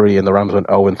 3 of 3 and the Rams went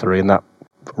 0 and 3. And that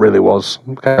really was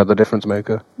kind of the difference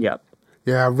maker. Yeah.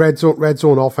 Yeah, red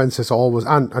zone offense is always,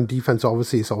 and defense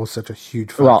obviously is always such a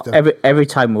huge factor. Well, every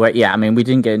time we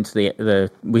didn't get into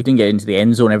the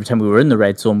end zone every time we were in the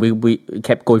red zone. We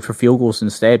kept going for field goals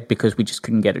instead because we just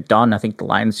couldn't get it done. I think the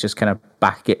Lions just kind of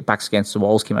backs against the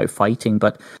walls, came out fighting.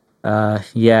 But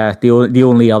the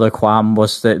only other qualm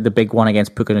was the big one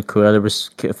against Puka Nacua. There was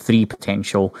 3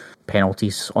 potential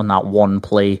penalties on that one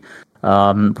play,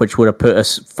 which would have put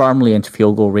us firmly into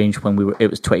field goal range when it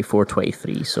was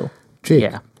 24-23. So. Jake,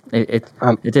 yeah, it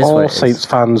is all what it Saints is.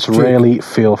 fans really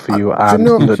feel for you, and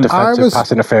the defensive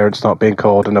pass interference not being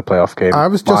called in a playoff game. I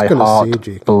was just going to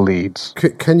say, Jake, bleeds.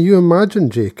 Can you imagine,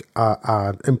 Jake,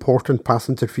 an important pass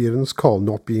interference call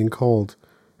not being called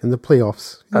in the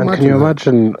playoffs? Can you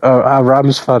imagine a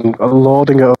Rams fan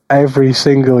lauding it up every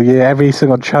single year, every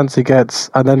single chance he gets,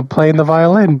 and then playing the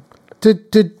violin?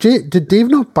 Did Dave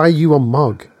not buy you a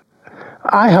mug?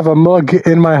 I have a mug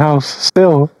in my house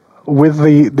still with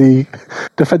the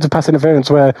defensive pass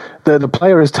interference where the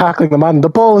player is tackling the man. The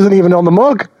ball isn't even on the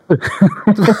mug.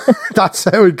 That's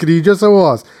how egregious it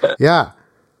was. Yeah.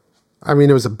 I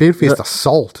mean, it was a bare-faced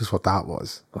assault is what that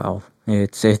was. Well,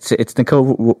 it's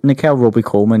Nickel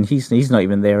Roby-Coleman. He's not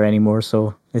even there anymore,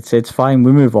 so it's fine.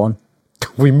 We move on.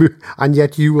 We move, and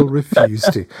yet you will refuse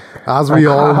to, as we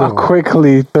all know.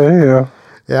 Quickly,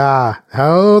 yeah,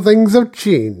 how things have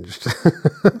changed.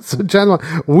 So, gentlemen,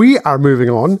 we are moving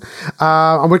on,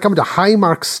 and we're coming to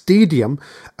Highmark Stadium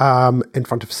in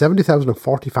front of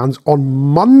 70,040 fans on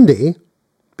Monday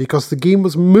because the game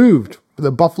was moved for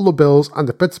the Buffalo Bills and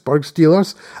the Pittsburgh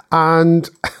Steelers. And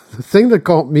the thing that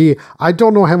got me, I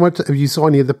don't know how much if you saw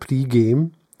any of the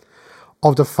pre-game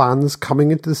of the fans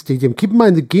coming into the stadium. Keep in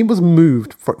mind, the game was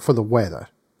moved for the weather.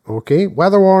 Okay,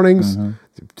 weather warnings.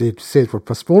 They said we're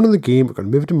postponing the game. We're going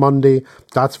to move it to Monday.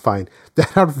 That's fine. There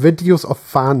are videos of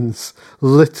fans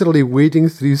literally wading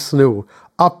through snow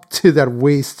up to their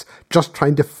waists, just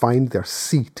trying to find their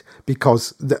seat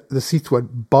because the seats were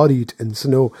buried in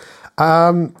snow.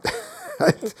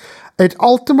 It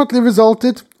ultimately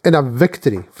resulted in a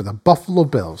victory for the Buffalo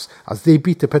Bills as they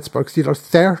beat the Pittsburgh Steelers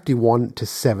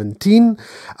 31-17.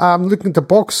 Looking at the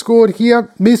box score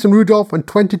here, Mason Rudolph went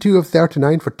 22 of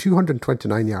 39 for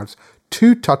 229 yards,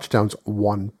 2 touchdowns,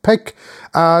 1 pick.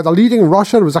 The leading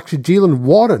rusher was actually Jalen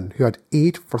Warren, who had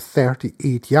 8 for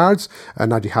 38 yards.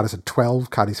 Najee Harris had 12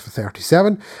 carries for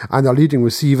 37. And the leading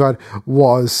receiver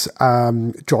was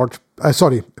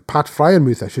Pat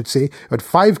Fryermuth, I should say, who had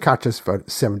 5 catches for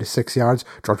 76 yards.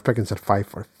 George Pickens had 5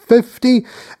 for 50.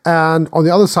 And on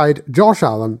the other side, Josh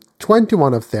Allen,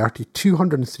 21 of 30,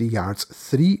 203 yards,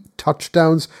 3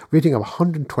 touchdowns, rating of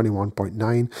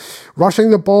 121.9. Rushing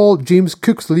the ball, James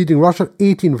Cook's the leading rusher,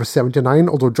 18 for 79,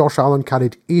 although Josh Allen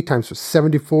carried 8 times for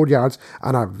 74 yards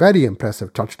and a very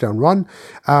impressive touchdown run.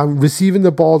 Receiving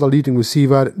the ball, the leading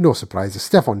receiver, no surprises,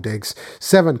 Stephon Diggs,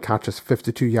 7 catches,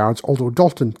 52 yards, although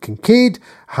Dalton Kincaid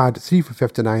had 3 for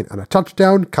 59 and a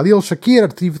touchdown. Khalil Shakir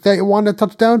had 3 for 31 and a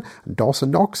touchdown, and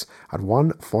Dawson Knox had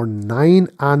 1 for 9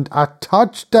 and a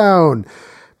touchdown.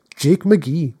 Jake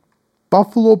McGee,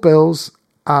 Buffalo Bills,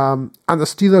 and the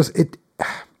Steelers,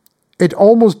 it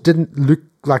almost didn't look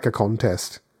like a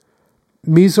contest.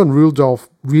 Mason Rudolph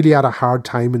really had a hard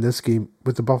time in this game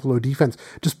with the Buffalo defense.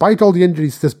 Despite all the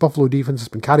injuries this Buffalo defense has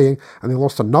been carrying, and they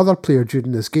lost another player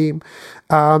during this game,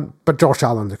 but Josh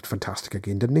Allen looked fantastic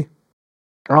again, didn't he?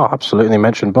 Oh, absolutely. You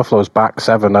mentioned Buffalo's back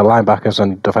seven, their linebackers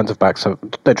and defensive backs,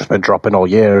 they've just been dropping all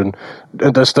year, and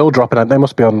they're still dropping. And they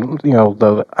must be on,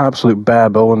 the absolute bare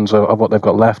bones of what they've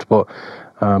got left. But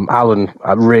Allen,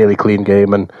 a really clean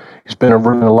game, and he's been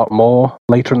running a lot more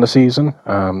later in the season.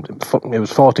 It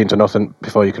was 14-0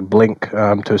 before you could blink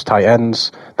to his tight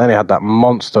ends. Then he had that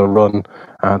monster run.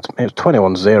 It was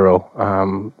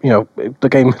 21-0. The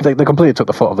game, they completely took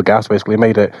the foot off the gas, basically,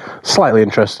 made it slightly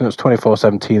interesting. It was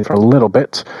 24-17 for a little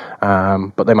bit,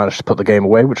 but they managed to put the game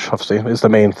away, which obviously is the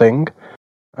main thing.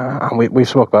 And we've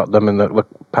spoke about them in the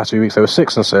past few weeks. They were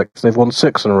 6-6. They've won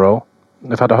 6 in a row.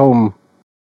 They've had a home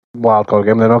wildcard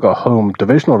game. They've now got a home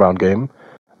divisional round game.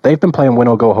 They've been playing win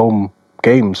or go home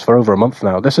games for over a month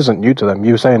now. This isn't new to them.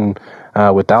 You were saying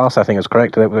with Dallas, I think it's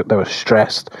correct. They were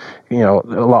stressed. A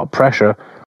lot of pressure.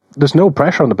 There's no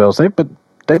pressure on the Bills. They've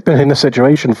been in a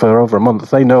situation for over a month.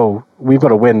 They know we've got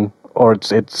to win or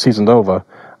it's season's over.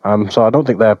 So I don't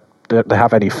think they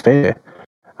have any fear.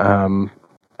 And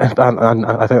I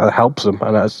think that helps them,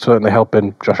 and that's certainly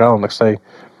helping Josh Allen. Like I say,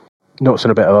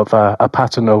 noticing a bit of a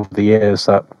pattern over the years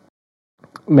that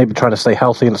maybe trying to stay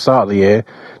healthy in the start of the year,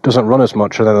 doesn't run as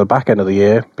much, and then the back end of the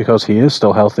year, because he is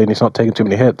still healthy and he's not taking too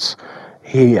many hits,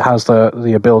 he has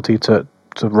the ability to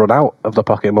run out of the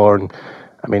pocket more. And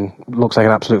I mean, looks like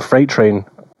an absolute freight train.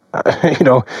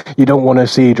 You don't want to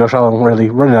see Josh Allen really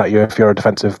running at you if you're a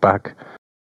defensive back.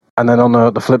 And then on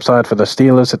the flip side for the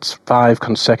Steelers, it's 5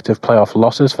 consecutive playoff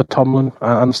losses for Tomlin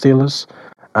and the Steelers.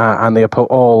 And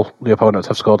all the opponents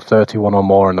have scored 31 or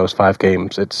more in those 5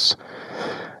 games. It's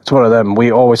one of them.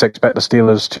 We always expect the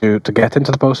Steelers to get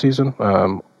into the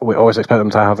postseason. We always expect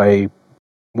them to have a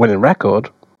winning record.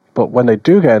 But when they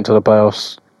do get into the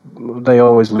playoffs, they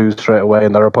always lose straight away,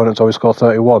 and their opponents always score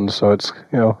 31. So it's,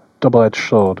 double-edged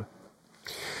sword.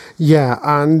 Yeah,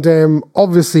 and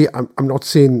obviously, I'm not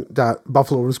saying that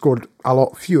Buffalo scored a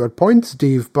lot fewer points,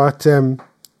 Dave, but the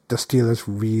Steelers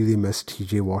really missed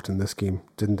TJ Watt in this game,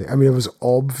 didn't they? I mean, it was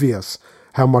obvious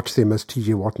how much they missed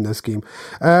TJ Watt in this game.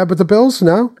 But the Bills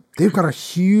now, they've got a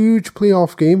huge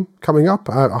playoff game coming up,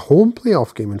 a home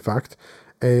playoff game, in fact.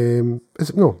 Is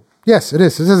it? No. Yes, it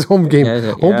is. It is a home game.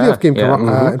 Yeah, home playoff game coming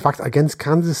up, Mm-hmm. in fact, against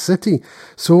Kansas City.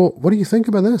 So what do you think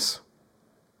about this?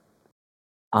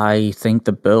 I think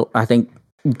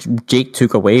Jake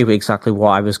took away exactly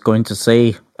what I was going to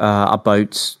say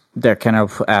about their kind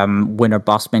of win or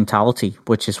bust mentality,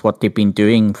 which is what they've been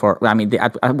doing for. I mean,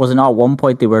 was it not at one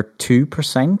point they were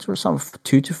 2% or something,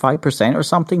 2 to 5% or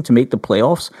something to make the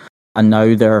playoffs, and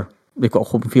now they've got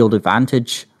home field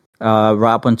advantage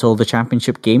right up until the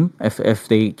championship game if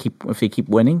they keep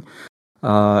winning.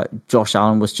 Josh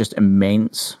Allen was just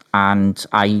immense, and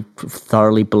I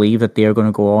thoroughly believe that they are going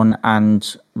to go on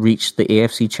and reach the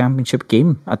AFC Championship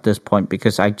game at this point,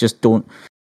 because I just don't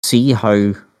see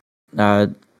how I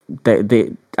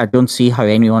don't see how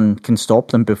anyone can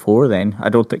stop them before then. I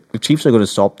don't think the Chiefs are going to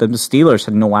stop them. The Steelers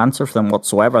had no answer for them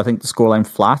whatsoever. I think the scoreline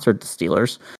flattered the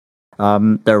Steelers.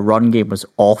 Their run game was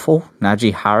awful.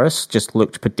 Najee Harris just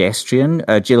looked pedestrian.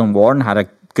 Jalen Warren had a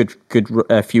good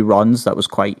few runs that was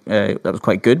quite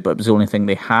good, but it was the only thing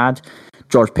they had.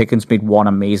 George Pickens made one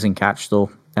amazing catch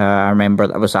though. I remember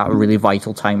that was at a really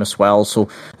vital time as well. So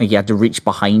I think he had to reach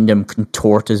behind him,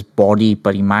 contort his body,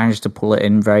 but he managed to pull it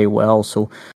in very well. So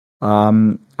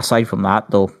aside from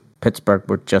that though, Pittsburgh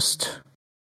were just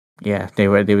they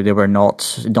were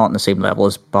not in the same level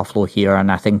as Buffalo here,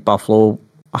 and I think Buffalo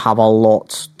have a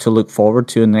lot to look forward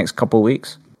to in the next couple of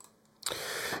weeks.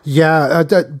 Yeah,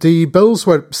 the Bills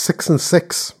were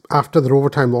 6-6 after their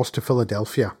overtime loss to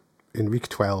Philadelphia in Week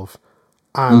 12,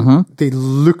 and they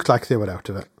looked like they were out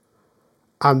of it.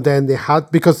 And then they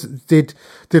had, because they'd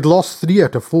lost 3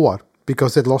 out of 4,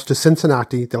 because they'd lost to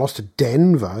Cincinnati, they lost to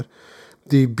Denver,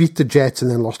 they beat the Jets, and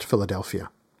then lost to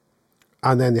Philadelphia.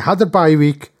 And then they had their bye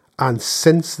week, and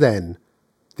since then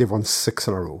they've won 6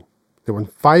 in a row. They won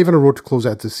 5 in a row to close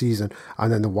out the season,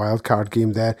 and then the wild card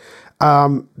game there.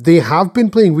 They have been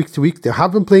playing week to week. They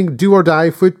have been playing do or die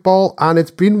football, and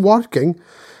it's been working.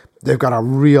 They've got a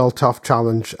real tough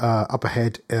challenge up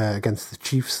ahead against the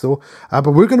Chiefs, though.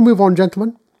 But we're going to move on,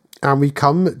 gentlemen, and we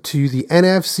come to the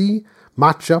NFC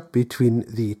matchup between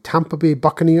the Tampa Bay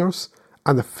Buccaneers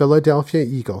and the Philadelphia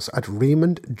Eagles at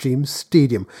Raymond James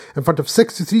Stadium in front of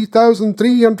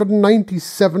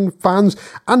 63,397 fans,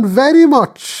 and very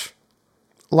much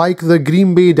like the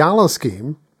Green Bay Dallas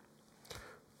game,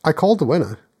 I called the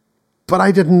winner, but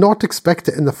I did not expect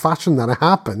it in the fashion that it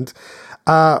happened.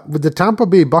 With the Tampa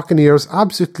Bay Buccaneers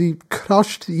absolutely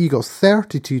crushed the Eagles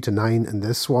 32-9 in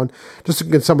this one. Just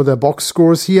looking at some of the box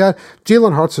scores here,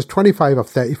 Jalen Hurts is 25 of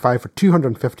 35 for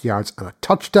 250 yards and a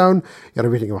touchdown. He had a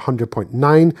rating of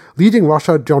 100.9. Leading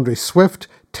rusher DeAndre Swift,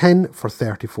 10 for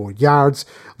 34 yards.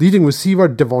 Leading receiver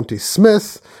Devontae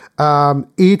Smith,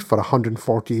 8 for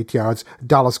 148 yards.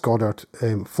 Dallas Goedert,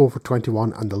 4 for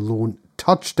 21 and the lone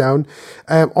touchdown.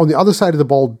 On the other side of the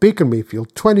ball, Baker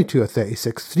Mayfield, 22 of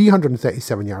 36,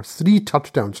 337 yards, 3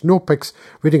 touchdowns, no picks,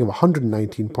 rating of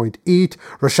 119.8.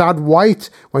 Rashad White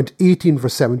went 18 for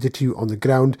 72 on the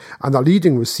ground, and the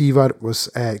leading receiver was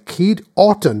Cade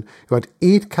Otton, who had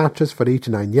 8 catches for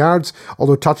 89 yards,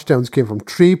 although touchdowns came from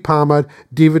Trey Palmer,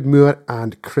 David Moore,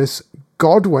 and Chris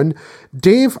Godwin.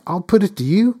 Dave, I'll put it to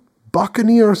you.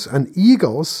 Buccaneers and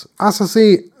Eagles. As I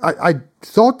say, I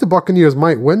thought the Buccaneers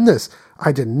might win this.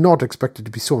 I did not expect it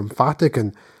to be so emphatic.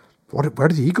 And where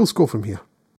do the Eagles go from here?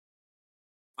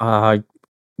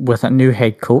 With a new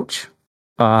head coach,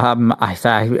 I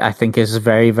think is a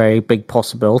very, very big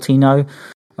possibility now.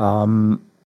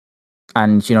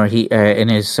 And you know, he in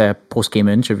his post-game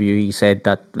interview, he said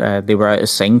that they were out of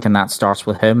sync, and that starts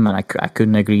with him. And I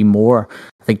couldn't agree more.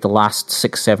 I think the last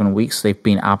 6-7 weeks they've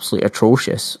been absolutely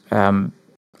atrocious. And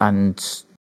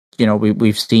you know,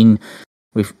 we've seen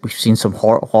some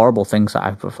horrible things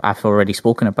that I've already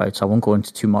spoken about, so I won't go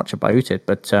into too much about it.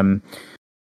 But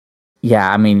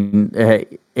yeah, I mean,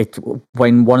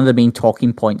 when one of the main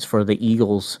talking points for the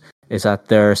Eagles is that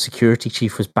their security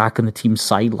chief was back on the team's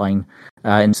sideline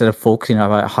instead of focusing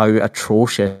about how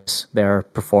atrocious their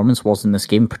performance was in this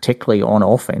game, particularly on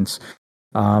offense.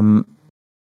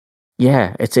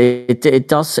 Yeah, it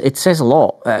says a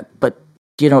lot, but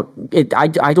you know,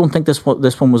 I don't think this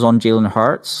one was on Jalen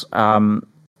Hurts.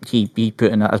 He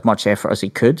put in as much effort as he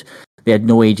could. They had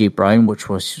no AJ Brown, which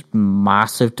was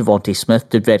massive. Devontae Smith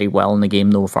did very well in the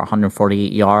game though for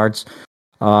 148 yards.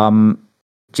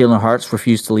 Jalen Hurts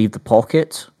refused to leave the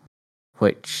pocket,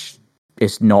 which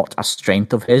is not a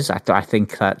strength of his. I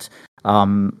think that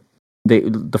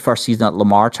the first season that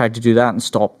Lamar tried to do that and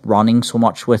stop running so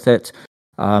much with it,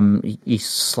 he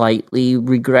slightly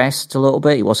regressed a little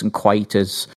bit. He wasn't quite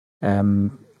as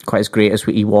great as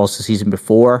he was the season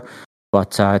before,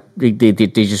 but they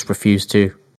just refused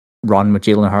to run with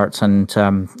Jalen Hurts, and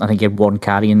I think he had one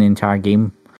carry in the entire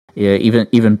game. Yeah,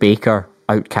 even Baker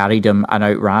out-carried him and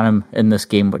outran him in this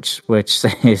game, which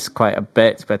is quite a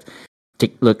bit. But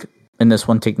look, in this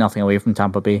one, take nothing away from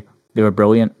Tampa Bay. They were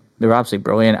brilliant. They were absolutely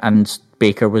brilliant, and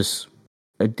Baker was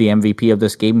the MVP of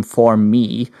this game for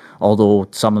me, although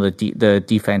some of the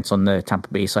defense on the Tampa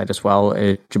Bay side as well,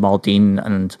 Jamal Dean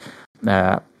and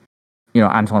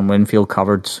Antoine Winfield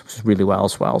covered really well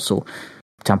as well. So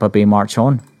Tampa Bay march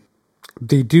on.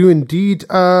 They do indeed.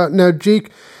 Now,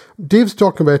 Jake, Dave's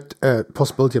talking about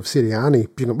possibility of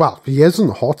Sirianni being, well, he is in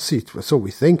the hot seat, so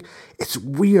we think. It's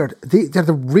weird. They're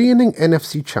the reigning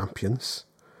NFC champions.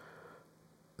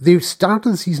 They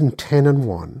started the season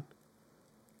 10-1,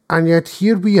 and yet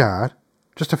here we are,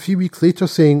 just a few weeks later,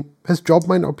 saying his job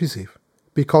might not be safe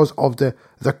because of the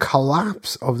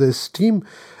collapse of this team.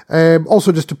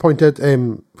 Also, just to point out,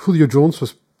 Julio Jones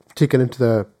was taken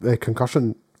into the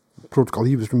concussion protocol.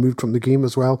 He was removed from the game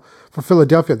as well for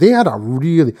Philadelphia. They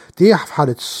have had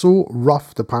it so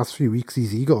rough the past few weeks,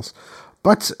 these Eagles.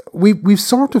 But we've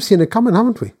sort of seen it coming,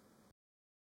 haven't we?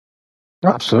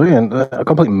 Absolutely, and a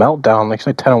complete meltdown. Like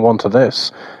say 10-1 to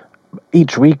this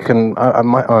each week, and I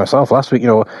myself last week.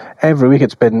 Every week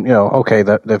it's been okay.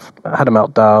 They've had a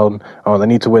meltdown. Oh, they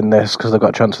need to win this because they've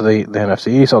got a chance of the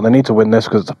NFC East. Or they need to win this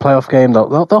because it's a playoff game.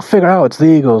 They'll figure out it's the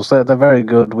Eagles. They're very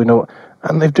good. We know,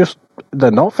 and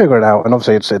they're not figuring it out. And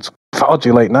obviously it's far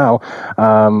too late now.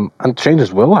 And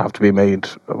changes will have to be made,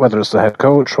 whether it's the head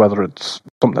coach, whether it's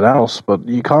something else. But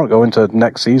you can't go into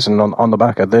next season on the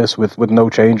back of this with no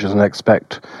changes and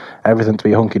expect everything to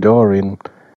be hunky-dory. And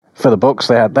for the Bucs,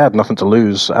 they had nothing to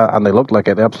lose, and they looked like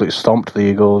it. They absolutely stomped the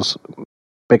Eagles.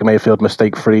 Baker Mayfield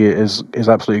mistake-free is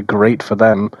absolutely great for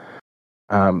them.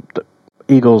 The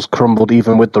Eagles crumbled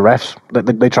even with the refs.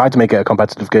 They tried to make it a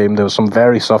competitive game. There was some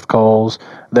very soft calls.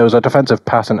 There was a defensive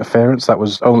pass interference that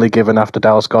was only given after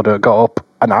Dallas Goedert got up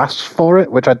and asked for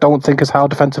it, which I don't think is how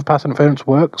defensive pass interference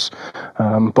works.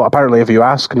 But apparently if you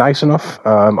ask nice enough,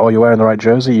 or you're wearing the right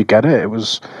jersey, you get it. It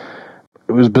was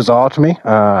bizarre to me,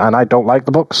 and I don't like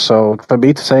the Bucs. So for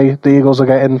me to say the Eagles are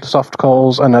getting soft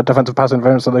calls and a defensive pass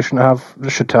interference that they shouldn't have,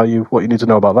 should tell you what you need to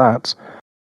know about that.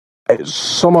 It's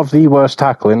some of the worst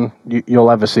tackling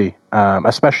you'll ever see,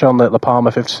 especially on the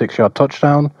Palmer 56-yard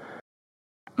touchdown.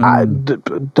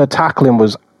 The tackling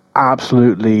was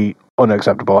absolutely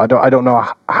unacceptable. I don't know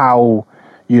how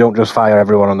you don't just fire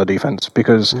everyone on the defense,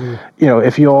 because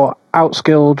if you're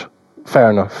outskilled, fair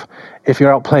enough. If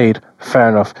you're outplayed, fair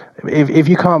enough. If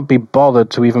you can't be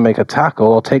bothered to even make a tackle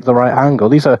or take the right angle,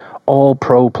 these are all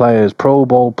pro players, Pro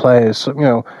Bowl players,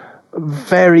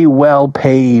 very well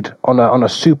paid on a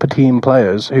super team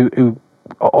players who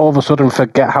all of a sudden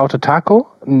forget how to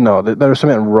tackle. No, there is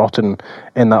something rotten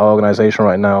in that organization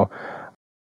right now.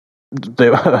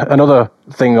 Another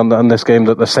thing on this game,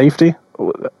 that the safety,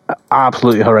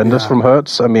 absolutely horrendous from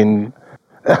Hurts. I mean,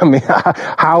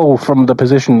 how from the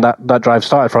position that drive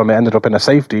started from, it ended up in a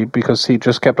safety, because he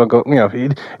just kept on going. He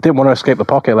didn't want to escape the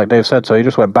pocket, like Dave said, so he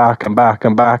just went back and back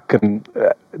and back, and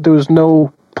there was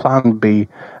no plan B.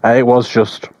 It was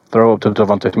just throw up to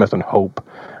Devontae Smith and hope.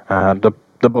 The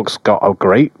Bucs got a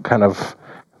great kind of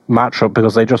matchup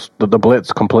because the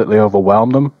blitz completely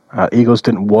overwhelmed them. Eagles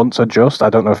didn't once adjust. I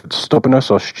don't know if it's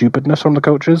stubbornness or stupidness from the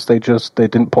coaches. They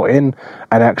didn't put in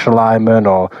an extra lineman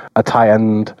or a tight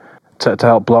end to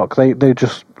help block. They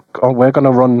just, we're going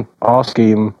to run our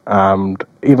scheme, and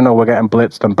even though we're getting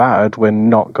blitzed and battered, we're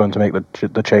not going to make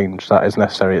the change that is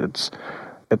necessary.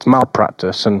 It's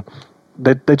malpractice, and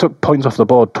they took points off the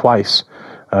board twice.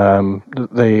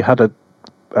 They had an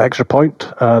extra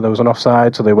point. There was an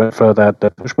offside, so they went for the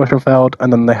Bushfeld,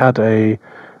 and then they had a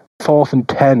 4th and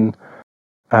 10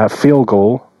 field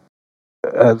goal.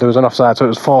 There was an offside, so it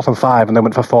was 4th and 5, and they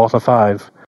went for 4th and 5.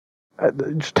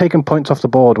 Just taking points off the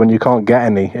board when you can't get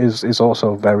any is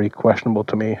also very questionable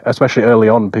to me, especially early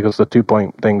on, because the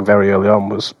 2-point thing very early on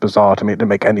was bizarre to me. It didn't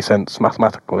make any sense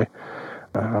mathematically.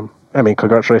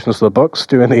 Congratulations to the Bucs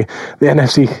doing the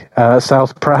NFC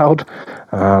South proud.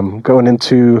 Going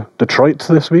into Detroit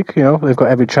this week, they've got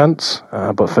every chance.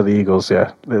 But for the Eagles,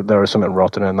 there is something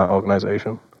rotten in that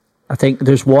organization. I think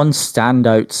there's one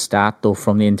standout stat though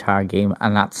from the entire game,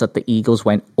 and that's that the Eagles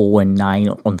went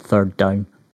 0-9 on third down.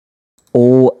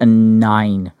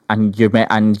 0-9, and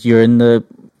you're in the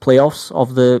playoffs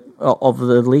of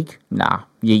the league? Nah,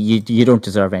 You don't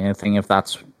deserve anything if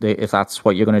that's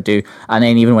what you're going to do. And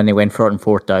then even when they went for it on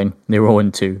fourth down, they were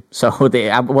 0-2. So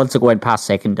once it went past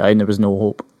second down, there was no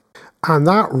hope. And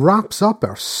that wraps up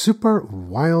our Super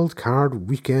Wildcard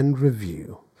Weekend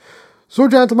review. So,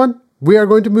 gentlemen, we are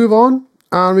going to move on,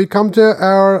 and we come to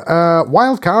our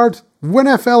Wildcard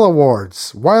WINFL Awards.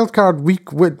 Super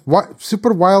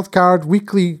Wildcard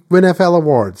Weekly WINFL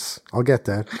Awards. I'll get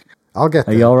there. Are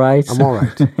you all right? I'm all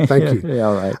right. Thank you. You're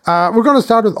all right. We're going to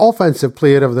start with Offensive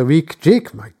Player of the Week.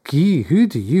 Jake McGee, who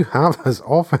do you have as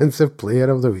Offensive Player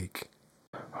of the Week?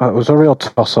 It was a real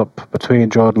toss-up between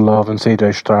Jordan Love and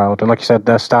CJ Stroud. And like you said,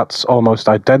 their stats almost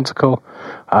identical.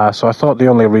 So I thought the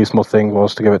only reasonable thing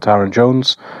was to give it to Aaron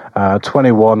Jones.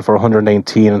 21 for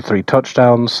 118 and 3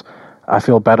 touchdowns. I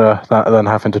feel better than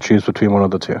having to choose between one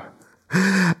of the two.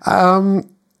 I'm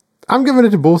giving it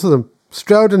to both of them.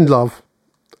 Stroud and Love.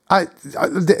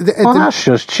 That's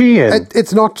just cheating.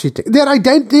 It's not cheating. They're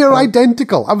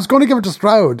identical. I was going to give it to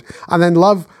Stroud. And then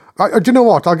Love... do you know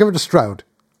what? I'll give it to Stroud.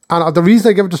 And the reason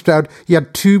I give it to Stroud, he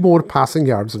had 2 more passing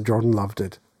yards than Jordan Love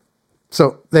did.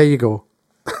 So, there you go.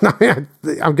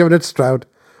 I'm giving it to Stroud.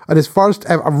 And his first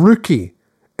ever, a rookie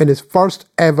in his first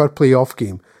ever playoff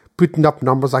game, putting up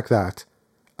numbers like that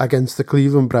against the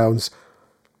Cleveland Browns.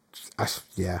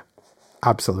 Yeah,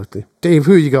 absolutely. Dave,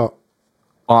 who you got?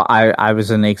 Well, I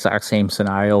was in the exact same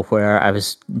scenario where I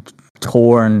was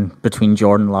torn between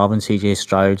Jordan Love and CJ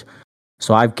Stroud.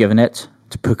 So I've given it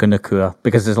to Puka Nacua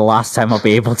because it's the last time I'll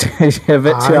be able to give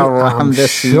it to a Ram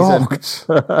this season.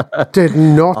 Did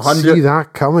not see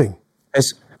that coming.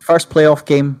 His first playoff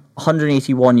game,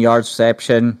 181 yards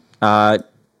reception,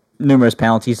 numerous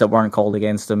penalties that weren't called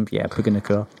against him. Yeah, Puka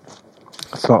Nacua.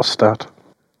 It's not a stat.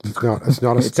 It's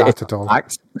not a stat at all.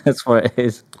 Fact. That's what it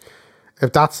is.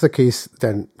 If that's the case,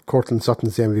 then Cortland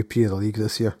Sutton's the MVP of the league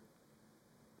this year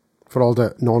for all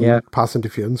the non-pass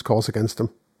interference calls against him.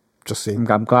 Just saying.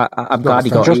 I'm glad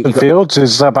he got... Justin Fields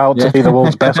is about to be the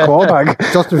world's best quarterback.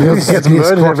 Justin Fields gets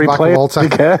murdered every play. He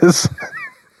cares.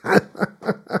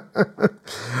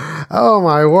 Oh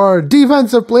my word.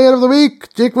 Defensive Player of the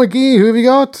Week. Jake McGee, who have you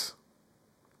got?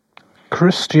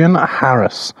 Christian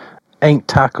Harris. 8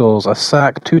 tackles, a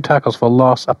sack, 2 tackles for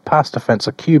loss, a pass defense,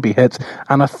 a QB hit,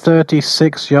 and a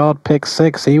 36-yard pick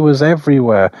 6. He was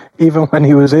everywhere. Even when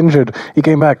he was injured, he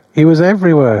came back. He was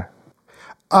everywhere.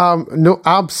 No,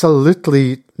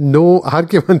 absolutely no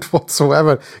argument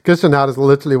whatsoever. Christian Harris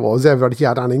literally was everywhere. He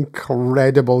had an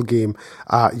incredible game.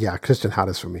 Christian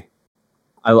Harris for me.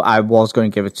 I was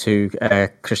going to give it to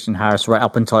Christian Harris right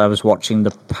up until I was watching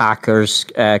the Packers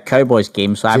Cowboys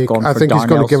game. So I've gone for Darnell. I think he's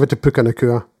going to give it to Puka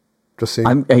Nacua. Just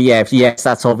saying. Yes,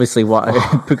 that's obviously what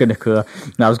Puka Nacua.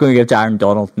 No, I was going to give it to Aaron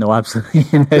Donald. No,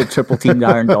 absolutely, triple team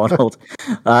Aaron Donald.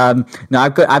 No,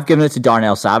 I've given it to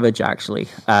Darnell Savage. Actually,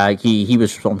 he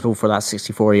was responsible for that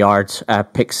 64-yard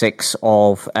pick 6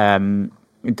 of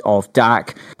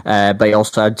Dak, but he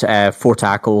also had 4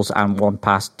 tackles and 1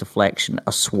 pass deflection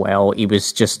as well. He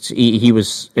was he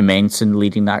was immense in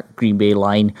leading that Green Bay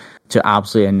line to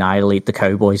absolutely annihilate the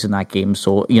Cowboys in that game.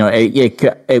 So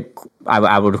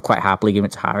I would have quite happily given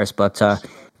it to Harris, but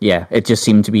it just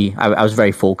seemed to be. I was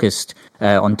very focused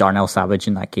on Darnell Savage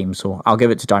in that game, so I'll give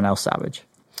it to Darnell Savage.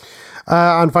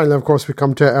 And finally, of course, we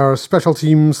come to our special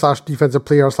team / defensive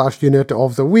player / unit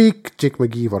of the week. Jake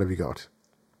McGee, what have you got?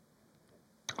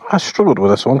 I struggled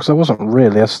with this one because I wasn't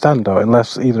really a standout,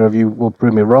 unless either of you will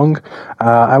prove me wrong.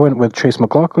 I went with Chase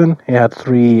McLaughlin. He had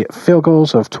 3 field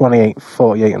goals of 28,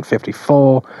 48, and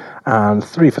 54, and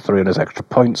 3 for 3 on his extra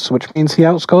points, which means he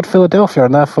outscored Philadelphia,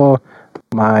 and therefore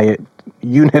my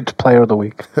unit player of the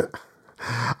week.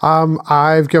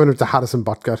 I've given it to Harrison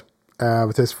Butker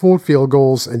with his 4 field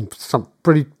goals in some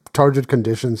pretty turgid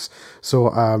conditions.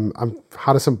 So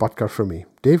Harrison Butker for me.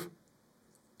 Dave?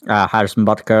 Harrison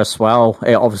Butker as well.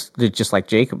 Obviously, just like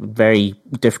Jake, very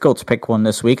difficult to pick one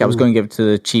this week. I was going to give it to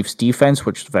the Chiefs' defense,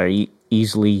 which very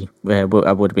easily would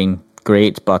have been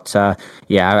great. But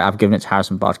I've given it to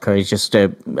Harrison Butker. He's just,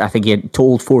 I think he had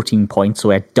totaled 14 points,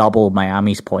 so he had double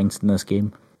Miami's points in this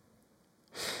game.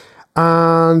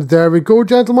 And there we go,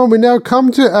 gentlemen. We now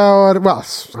come to our,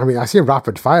 I say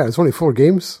rapid fire. It's only 4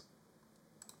 games.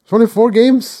 It's only 4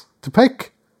 games to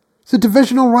pick. It's a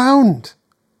divisional round.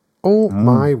 Oh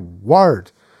my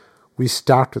word. We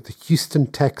start with the Houston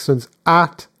Texans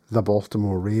at the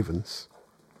Baltimore Ravens.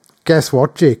 Guess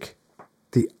what, Jake?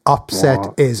 The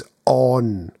upset is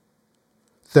on.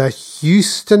 The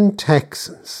Houston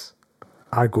Texans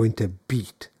are going to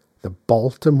beat the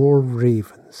Baltimore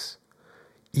Ravens.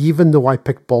 Even though I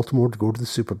picked Baltimore to go to the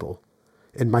Super Bowl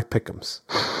in my pick'ems.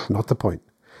 Not the point.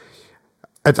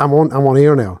 I'm on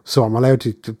air now, so I'm allowed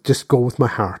to just go with my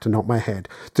heart and not my head.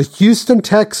 The Houston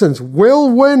Texans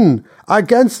will win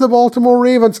against the Baltimore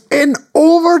Ravens in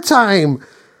overtime,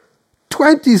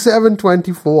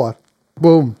 27-24.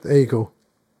 Boom, there you go.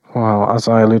 Well, as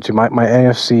I alluded to, my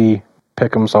AFC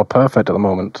pick'ems are perfect at the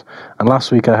moment. And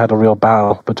last week I had a real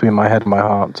battle between my head and my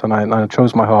heart, and I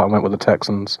chose my heart and went with the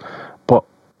Texans. But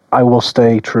I will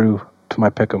stay true to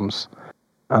my pick'ems.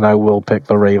 And I will pick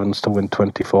the Ravens to win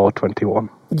 24-21.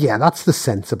 Yeah, that's the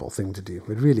sensible thing to do.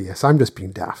 It really is. I'm just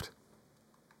being daft.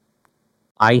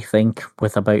 I think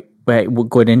with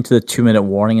going into the 2-minute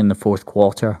warning in the fourth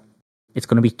quarter, it's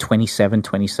going to be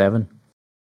 27-27.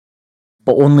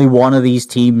 But only one of these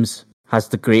teams has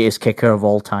the greatest kicker of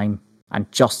all time. And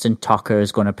Justin Tucker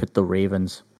is going to put the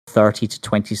Ravens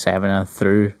 30-27 and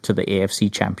through to the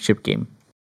AFC Championship game.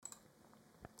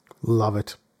 Love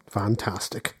it.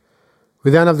 Fantastic. We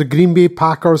then have the Green Bay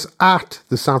Packers at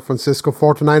the San Francisco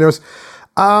 49ers.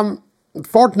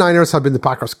 49ers have been the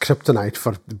Packers' kryptonite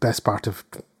for the best part of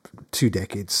 2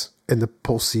 decades in the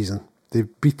postseason. They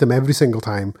beat them every single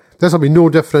time. This will be no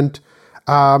different.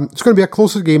 It's going to be a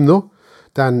closer game, though,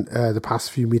 than the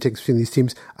past few meetings between these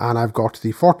teams. And I've got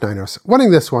the 49ers winning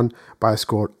this one by a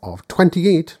score of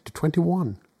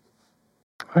 28-21.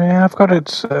 Yeah, I've got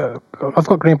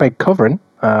Green Bay covering.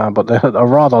 But they had a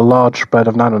rather large spread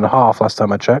of 9.5 last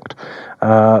time I checked.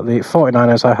 The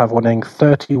 49ers I have winning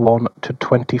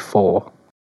 31-24.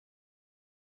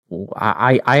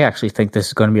 I actually think this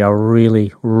is going to be a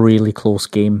really, really close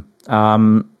game.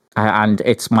 And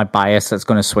it's my bias that's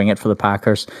going to swing it for the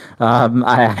Packers.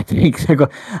 I think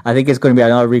it's going to be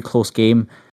another really close game.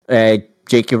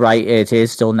 Jake, you're right. It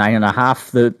is still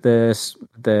 9.5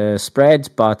 the spread,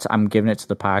 but I'm giving it to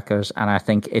the Packers, and I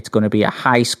think it's going to be a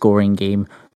high-scoring game,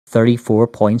 34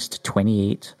 points to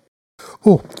 28.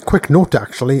 Oh, quick note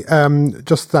actually,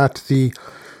 just that the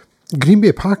Green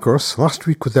Bay Packers last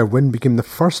week with their win became the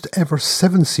first ever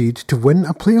 7 seed to win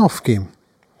a playoff game.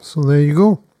 So there you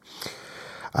go.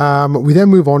 We then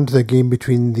move on to the game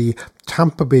between the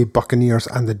Tampa Bay Buccaneers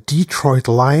and the Detroit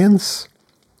Lions.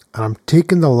 And I'm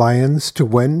taking the Lions to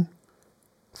win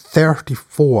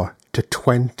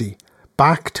 34-20.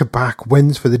 Back-to-back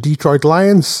wins for the Detroit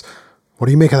Lions. What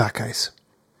do you make of that, guys?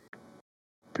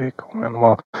 Big win.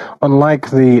 Well,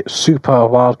 unlike the Super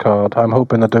Wildcard, I'm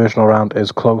hoping the Divisional Round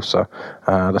is closer.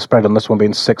 The spread on this one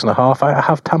being 6.5. I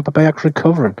have Tampa Bay actually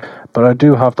covering, but I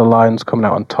do have the Lions coming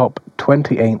out on top,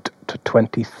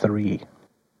 28-23.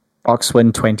 Bucks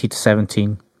win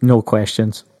 20-17. No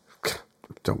questions.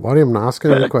 Don't worry, I'm not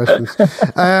asking any questions.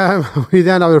 We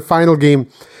then have our final game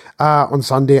on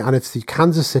Sunday, and it's the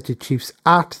Kansas City Chiefs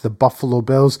at the Buffalo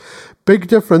Bills. Big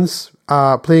difference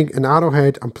playing in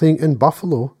Arrowhead and playing in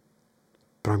Buffalo,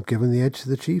 but I'm giving the edge to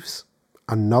the Chiefs.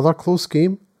 Another close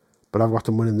game, but I've got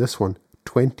them winning this one,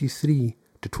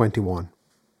 23-21.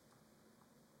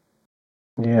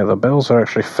 Yeah, the Bills are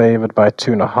actually favoured by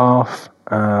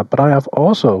 2.5, but I have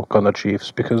also gone the Chiefs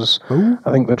because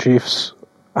I think the Chiefs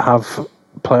have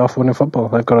playoff winning football.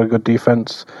 They've got a good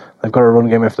defense. They've got a run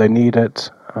game if they need it.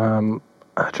 I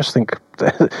just think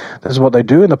this is what they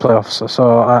do in the playoffs.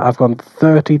 So I've gone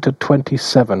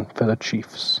 30-27 for the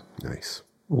Chiefs. Nice.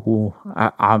 Oh,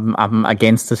 I'm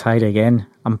against the tide again.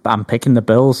 I'm picking the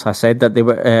Bills. I said that they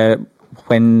were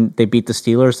when they beat the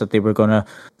Steelers that they were going to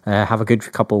have a good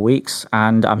couple of weeks,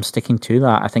 and I'm sticking to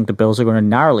that. I think the Bills are going to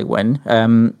narrowly win.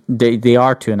 They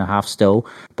are 2.5 still,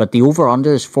 but the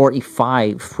over-under is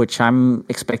 45, which I'm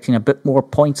expecting a bit more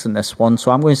points in this one.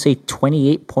 So I'm going to say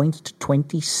 28 points to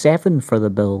 27 for the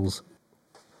Bills.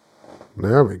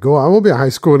 There we go. That will be a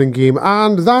high-scoring game,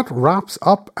 and that wraps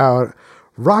up our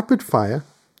rapid-fire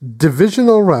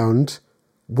Divisional Round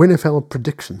WINFL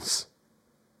predictions.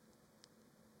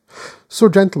 So,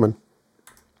 gentlemen,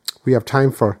 we have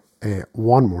time for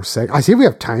one more segment. I say we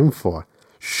have time for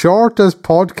shortest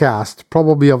podcast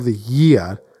probably of the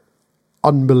year,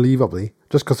 unbelievably,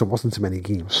 just because there wasn't so many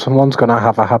games. Someone's going to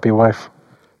have a happy wife.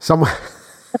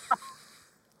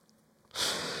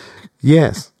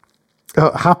 Yes.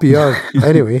 Happier,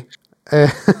 anyway.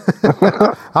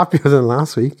 Happier than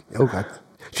last week. Oh, God.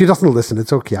 She doesn't listen.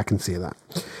 It's okay. I can say that.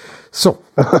 So,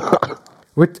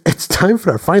 it's time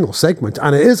for our final segment,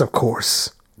 and it is, of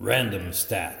course... Random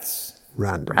stats.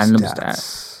 Random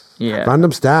stats. Yeah.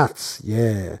 Random stats.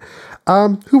 Yeah.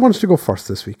 Who wants to go first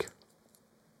this week?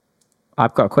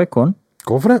 I've got a quick one.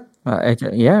 Go for it.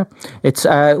 Yeah. It's,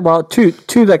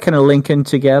 two that kind of link in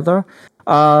together.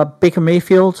 Baker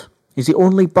Mayfield is the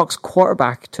only Bucs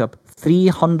quarterback to have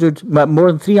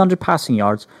more than 300 passing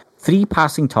yards, 3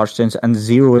 passing touchdowns and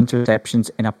 0 interceptions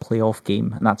in a playoff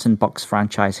game, and that's in Bucs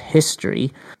franchise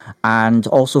history. And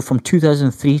also from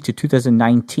 2003 to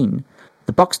 2019,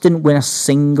 the Bucs didn't win a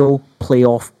single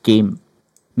playoff game.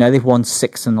 Now they've won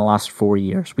 6 in the last 4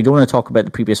 years. We don't want to talk about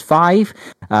the previous 5,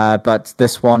 but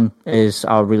this one is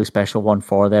a really special one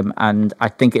for them, and I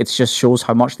think it just shows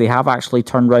how much they have actually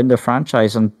turned around their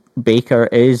franchise, and Baker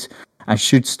is and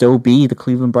should still be the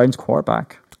Cleveland Browns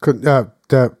quarterback.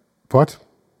 What?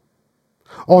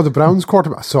 Oh, the Browns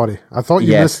quarterback. Sorry, I thought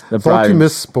you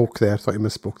misspoke there.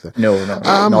 No,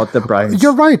 not the Browns.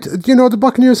 You're right. The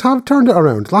Buccaneers have turned it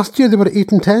around. Last year they were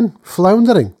 8-10,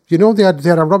 floundering. They had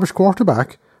a rubbish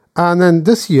quarterback, and then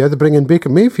this year they bring in Baker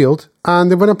Mayfield and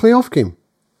they win a playoff game.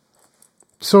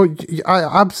 So I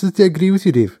absolutely agree with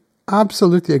you, Dave.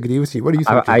 Absolutely agree with you. What do you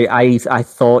think? I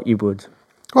thought you would.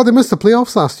 Oh, they missed the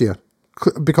playoffs last year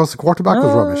because the quarterback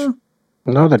was rubbish.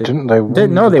 No, they didn't. They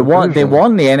won the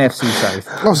NFC South.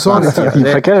 Oh, sorry.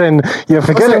 You're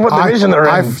forgetting what division they're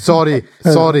in. Sorry.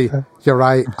 You're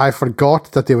right. I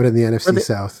forgot that they were in the NFC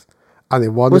South, and they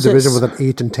won the division with an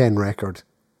 8-10 record.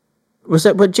 Was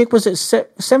it? But Jake, was it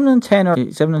 7-10 or 7-10?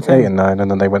 8-9,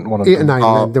 and then they went 1-10.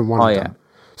 8-9, and then 1-10.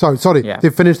 Sorry. Yeah. They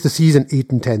finished the season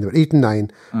 8-10. They were 8-9,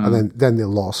 and then they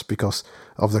lost because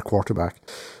of their quarterback.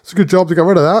 It's a good job to get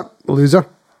rid of that loser.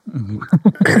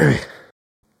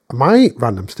 My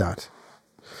random stat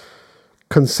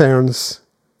concerns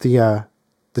the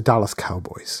Dallas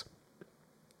Cowboys.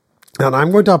 And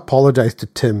I'm going to apologize to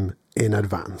Tim in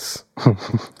advance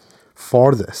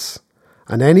for this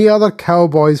and any other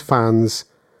Cowboys fans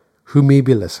who may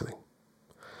be listening.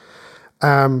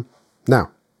 Now,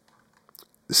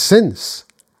 since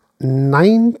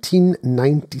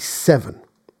 1997,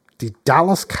 the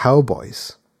Dallas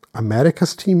Cowboys,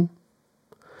 America's team,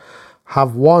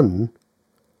 have won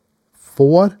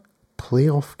 4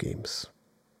 playoff games,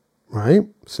 right?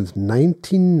 Since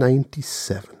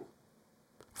 1997.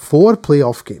 4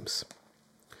 playoff games.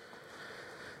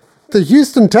 The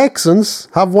Houston Texans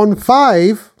have won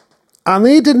 5, and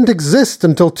they didn't exist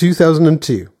until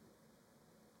 2002.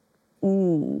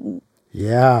 Ooh.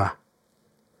 Yeah.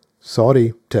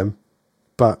 Sorry, Tim.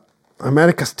 But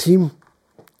America's team,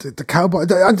 the Cowboys,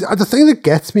 the thing that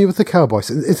gets me with the Cowboys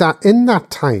is that in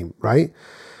that time, right,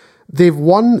 they've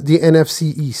won the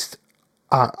NFC East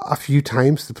a few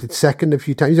times. They played second a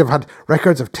few times. They've had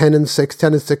records of 10-6,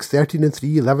 10-6,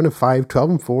 13-3, 11-5,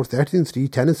 12-4, 13-3,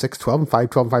 10-6, 12-5,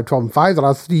 12-5, 12-5 the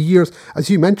last 3 years, as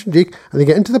you mentioned, Jake. And they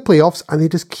get into the playoffs and they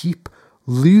just keep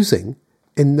losing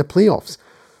in the playoffs.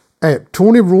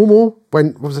 Tony Romo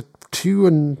was it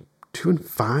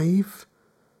 2-5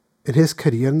 in his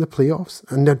career in the playoffs,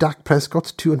 and now Dak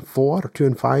Prescott's 2-4 or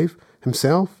 2-5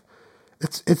 himself.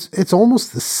 It's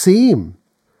almost the same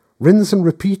rinse and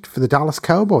repeat for the Dallas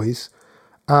Cowboys.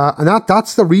 And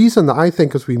that's the reason that I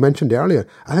think, as we mentioned earlier,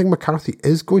 I think McCarthy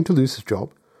is going to lose his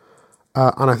job.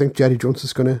 And I think Jerry Jones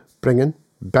is going to bring in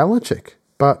Belichick.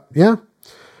 But yeah,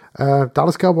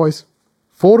 Dallas Cowboys,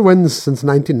 4 wins since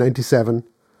 1997.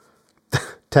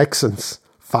 Texans,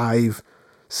 5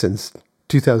 since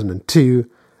 2002.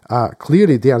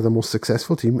 Clearly, they are the most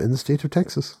successful team in the state of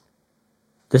Texas.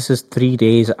 This is 3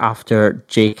 days after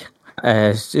Jake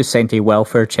sent a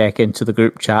welfare check into the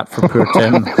group chat for poor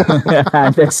Tim,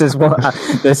 and this is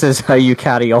how you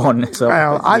carry on. So,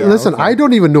 listen. Okay. I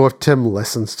don't even know if Tim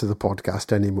listens to the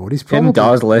podcast anymore. Tim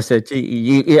does listen.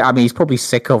 He's probably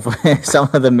sick of some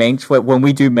of the mention. When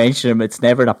we do mention him, it's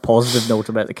never in a positive note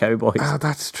about the Cowboys.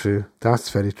 That's true. That's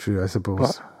very true, I suppose.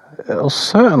 Well, it'll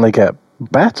certainly get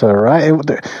better, right?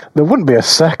 There wouldn't be a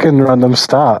second random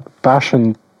start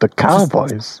bashing the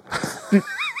Cowboys.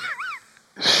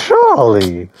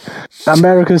 Surely.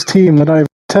 America's team, not even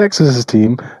Texas's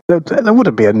team, there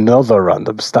wouldn't be another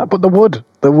random stat, but there would.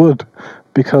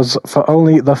 Because for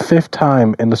only the 5th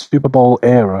time in the Super Bowl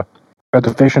era, a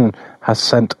division has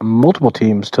sent multiple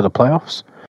teams to the playoffs,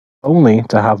 only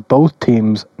to have both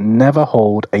teams never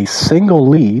hold a single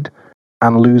lead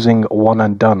and losing one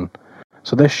and done.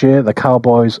 So this year, the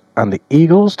Cowboys and the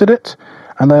Eagles did it,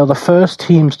 and they are the first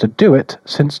teams to do it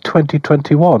since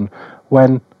 2021,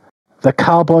 when the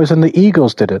Cowboys and the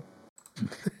Eagles did it.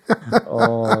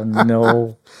 Oh,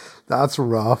 no. That's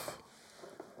rough.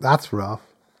 I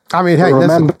mean, hey,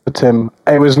 remember, listen. Tim,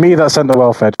 it was me that sent the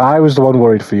welfare. I was the one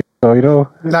worried for you.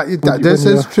 So, this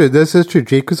is true. This is true.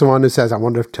 Jake was the one who says, I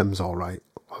wonder if Tim's all right.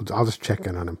 I'll just check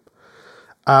in on him.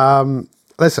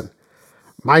 Listen,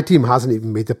 my team hasn't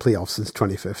even made the playoffs since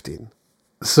 2015.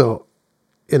 So,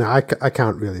 I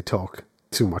can't really talk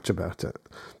too much about it.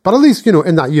 But at least,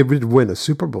 in that year, we did win a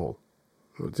Super Bowl.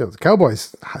 The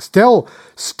Cowboys still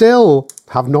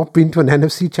have not been to an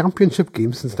NFC Championship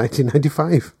game since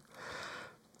 1995.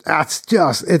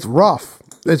 It's rough.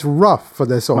 It's rough for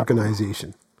this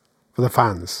organization, for the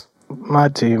fans. My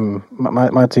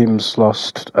team's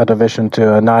lost a division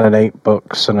to a 9-8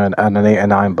 Bucks and an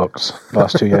 8-9 Bucks the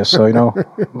last 2 years. So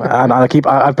and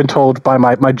I've been told by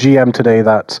my GM today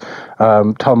that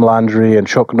Tom Landry and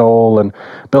Chuck Noll and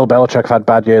Bill Belichick have had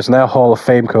bad years, and they're Hall of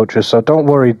Fame coaches. So don't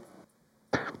worry.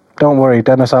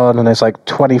 Dennis Allen and his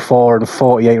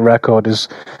 24-48 record he's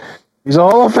a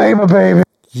Hall of Famer, baby.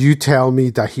 You tell me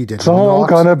that he did it's all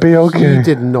gonna be okay. He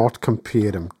did not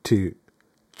compare him to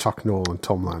Chuck Noll and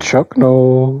Tom Landry. Chuck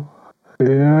Noll.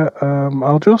 Yeah,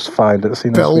 I'll just find it.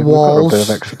 Bill Walsh. We've got a bit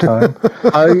of extra time.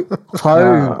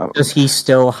 How does he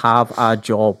still have a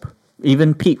job?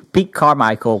 Even Pete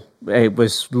Carmichael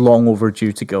was long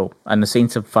overdue to go, and the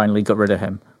Saints have finally got rid of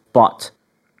him. But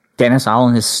Dennis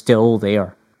Allen is still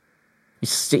there.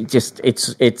 It's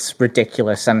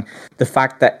ridiculous, and the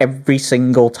fact that every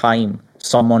single time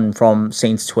someone from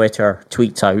Saints Twitter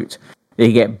tweets out,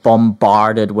 they get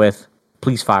bombarded with,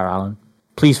 "Please fire Allen.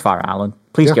 Please fire Allen.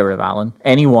 Please get rid of Allen."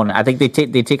 Anyone, I think they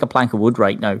take a plank of wood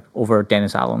right now over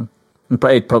Dennis Allen.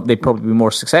 They'd probably be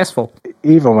more successful.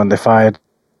 Even when they fired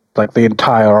the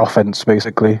entire offense,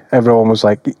 basically, everyone was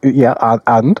like, "Yeah,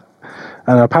 and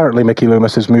apparently Mickey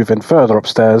Loomis is moving further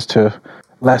upstairs to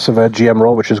less of a GM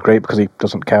role, which is great because he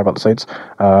doesn't care about the Saints."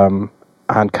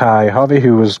 And Kai Harvey,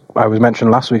 who I was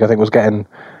mentioned last week, I think was getting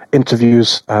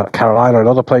interviews at Carolina and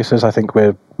other places. I think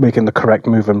we're making the correct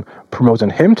move and promoting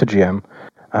him to GM.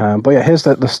 But yeah, here's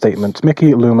the statement.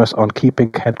 Mickey Loomis on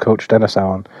keeping head coach Dennis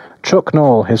Allen. Chuck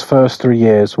Noll, his first 3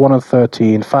 years,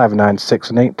 1-13, 5-9,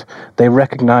 6-8. They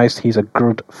recognized he's a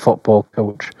good football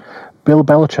coach. Bill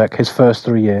Belichick, his first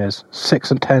 3 years,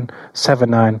 6-10,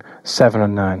 7-9,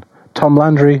 7-9. Tom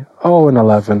Landry,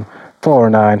 0-11,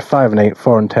 4-9, 5-8,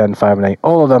 4-10, 5-8.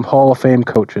 All of them Hall of Fame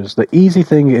coaches. The easy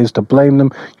thing is to blame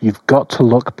them. You've got to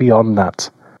look beyond that.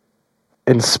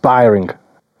 Inspiring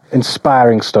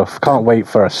stuff. Can't wait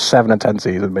for a 7-10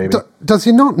 season, maybe. Does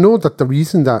he not know that the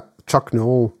reason that Chuck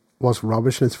Noll was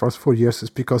rubbish in his first 4 years is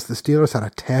because the Steelers had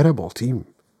a terrible team?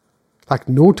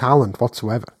 No talent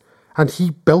whatsoever. And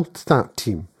he built that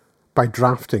team by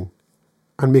drafting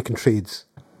and making trades.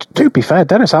 To be fair,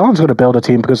 Dennis Allen's going to build a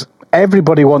team because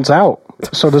everybody wants out.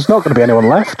 So there's not going to be anyone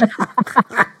left.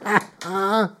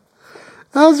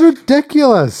 That's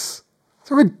ridiculous. It's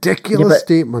a ridiculous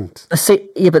statement. The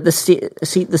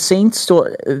Saints,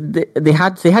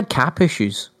 they had cap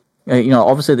issues.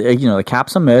 Obviously, the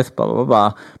cap's a myth, blah, blah,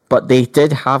 blah. But they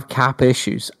did have cap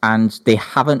issues, and they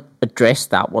haven't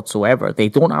addressed that whatsoever. They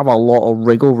don't have a lot of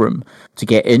wriggle room to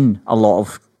get in a lot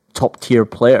of top-tier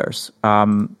players.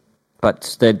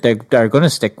 But they're going to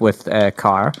stick with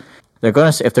Carr. If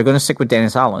they're going to stick with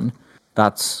Dennis Allen,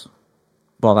 that's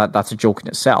a joke in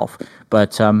itself.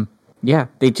 But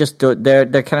they just they're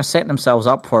kind of setting themselves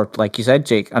up for, like you said,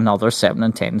 Jake, another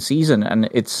 7-10 season, and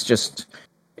it's just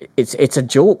it's a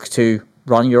joke to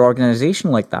run your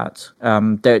organization like that.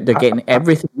 They're getting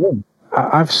everything in.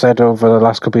 I've said over the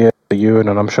last couple of years to you, and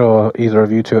I'm sure either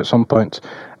of you two at some point,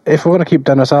 if we're going to keep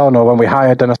Dennis Allen, or when we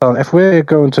hire Dennis Allen, if we're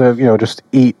going to just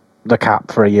eat the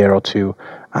cap for a year or two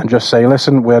and just say,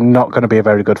 listen, we're not going to be a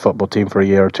very good football team for a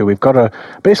year or two. We've got to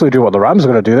basically do what the Rams are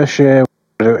going to do this year.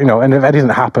 And if anything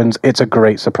happens, it's a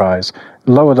great surprise.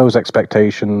 Lower those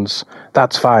expectations.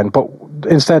 That's fine. But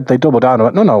instead, they double down on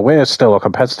it. No, we're still a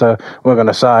competitor. We're going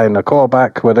to sign a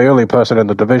quarterback. We're the only person in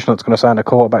the division that's going to sign a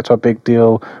quarterback to a big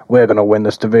deal. We're going to win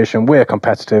this division. We're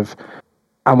competitive.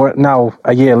 And we're now,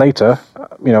 a year later,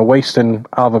 wasting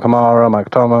Alvin Kamara,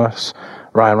 Mike Thomas,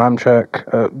 Ryan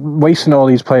Ramczyk, wasting all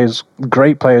these players,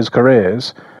 great players'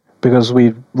 careers, because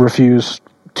we refused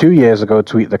 2 years ago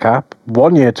to eat the cap,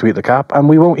 1 year to eat the cap, and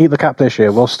we won't eat the cap this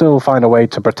year. We'll still find a way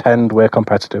to pretend we're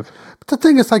competitive. But the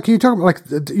thing is, you talk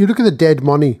about, you look at the dead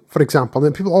money, for example,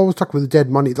 and people always talk about the dead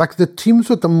money. The teams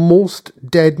with the most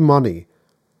dead money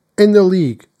in the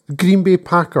league, Green Bay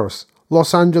Packers,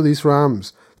 Los Angeles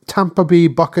Rams, Tampa Bay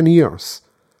Buccaneers,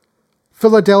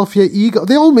 Philadelphia Eagles,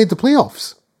 they all made the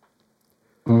playoffs.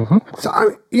 Mm-hmm.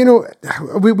 So,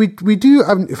 we do,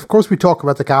 of course, we talk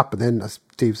about the cap, and then, as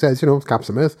Dave says, cap's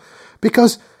a myth,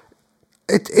 because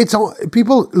it's all,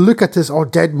 people look at this,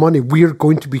 dead money, we're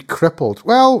going to be crippled.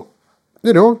 Well,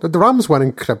 the Rams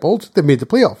went crippled, they made the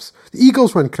playoffs. The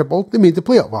Eagles went crippled, they made the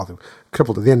playoffs. Well, they were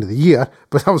crippled at the end of the year,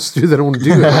 but that was through their own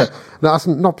doing. That's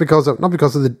not because of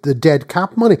the dead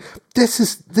cap money. This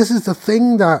is the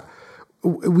thing that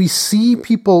we see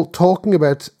people talking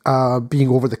about being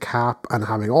over the cap and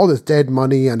having all this dead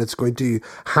money, and it's going to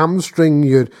hamstring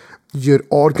your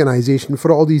organisation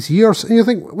for all these years? And you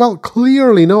think, well,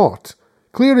 clearly not.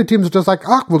 Clearly teams are just like,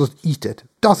 we'll just eat it.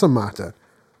 Doesn't matter.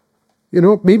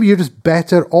 Maybe you're just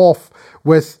better off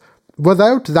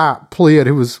without that player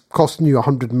who was costing you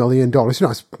 $100 million.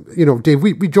 Dave,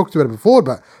 we joked about it before,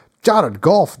 but Jared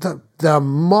Goff, the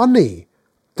money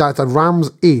that the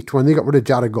Rams ate when they got rid of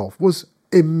Jared Goff was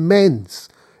immense.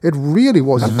 It really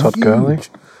was huge. Todd Gurley.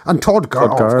 And Todd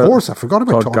Gurley, of course, I forgot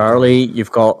about Todd Gurley.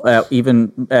 You've got even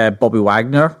Bobby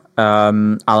Wagner,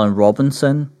 Allen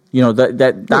Robinson. We're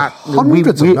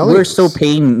still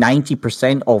paying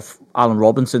 90% of Allen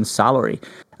Robinson's salary.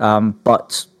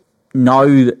 But now,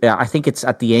 I think it's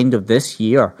at the end of this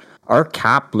year, our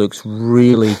cap looks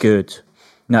really good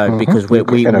now because we're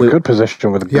in a good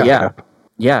position with a good cap.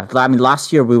 Yeah, I mean,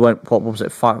 last year we went, what was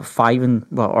it, 6 and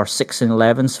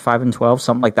 11s, 5 and 12,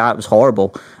 something like that. It was horrible,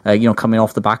 coming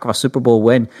off the back of a Super Bowl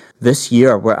win. This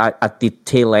year, we're at the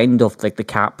tail end of the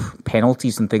cap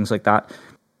penalties and things like that.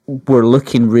 We're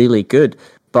looking really good,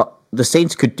 but the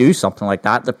Saints could do something like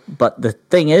that. But the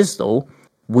thing is, though,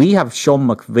 we have Sean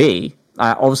McVay.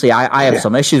 Obviously, I have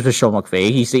some issues with Sean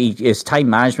McVay. His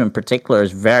time management in particular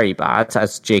is very bad,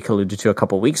 as Jake alluded to a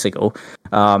couple of weeks ago.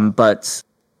 But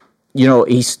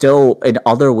he's still, in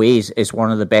other ways, is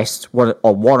one of the best,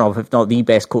 if not the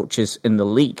best coaches in the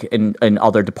league in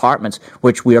other departments,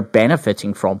 which we are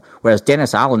benefiting from. Whereas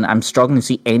Dennis Allen, I'm struggling to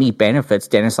see any benefits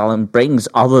Dennis Allen brings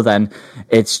other than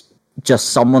it's just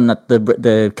someone that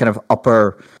the kind of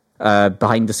upper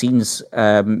behind the scenes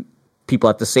people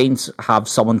at the Saints have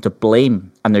someone to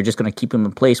blame, and they're just going to keep him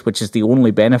in place, which is the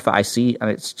only benefit I see. And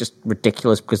it's just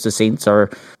ridiculous because the Saints are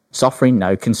suffering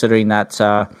now, considering that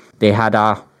they had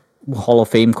a Hall of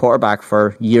Fame quarterback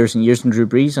for years and years in Drew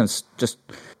Brees, and it's just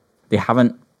they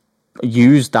haven't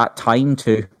used that time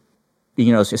to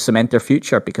cement their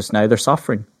future because now they're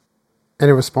suffering.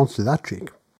 Any response to that,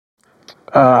 Jake?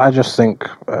 I just think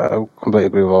completely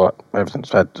agree with what everything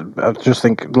said. I just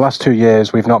think the last 2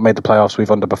 years we've not made the playoffs, we've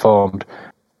underperformed.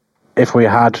 If we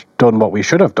had done what we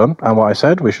should have done and what I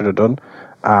said we should have done,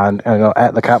 and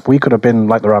at the cap, we could have been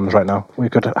like the Rams right now. We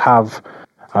could have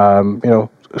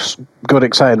good,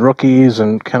 exciting rookies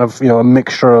and kind of a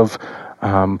mixture of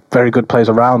very good players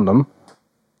around them,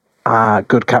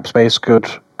 good cap space, good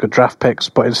draft picks.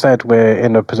 But instead, we're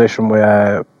in a position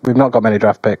where we've not got many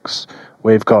draft picks.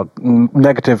 We've got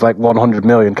negative 100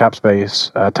 million cap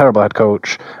space, a terrible head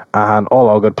coach, and all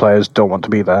our good players don't want to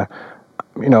be there.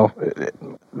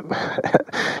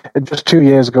 Just 2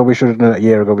 years ago we should have done it. A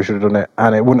year ago we should have done it,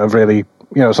 and it wouldn't have really.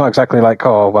 It's not exactly like,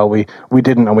 we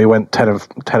didn't, and we went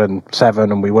 10-7,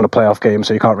 and we won a playoff game,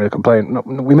 so you can't really complain. No,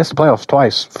 we missed the playoffs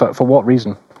twice. For what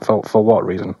reason? For what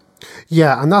reason?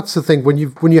 Yeah, and that's the thing when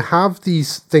you have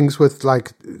these things with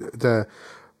the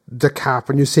cap,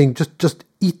 and you're saying just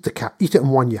eat the cap, eat it in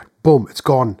 1 year, boom, it's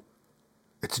gone,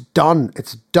 it's done,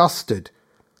 it's dusted.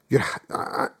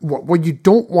 What you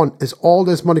don't want is all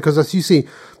this money, because as you say,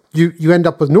 you end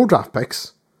up with no draft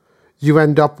picks. You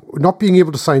end up not being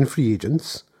able to sign free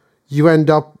agents. You end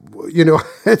up, you're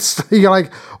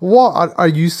like, what are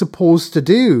you supposed to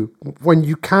do when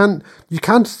you can't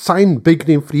sign big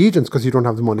name free agents because you don't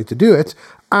have the money to do it,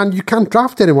 and you can't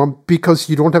draft anyone because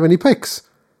you don't have any picks.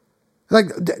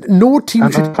 No team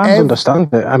should fans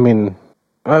understand it. I mean,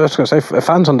 I was going to say,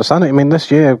 fans understand it. I mean,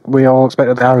 this year we all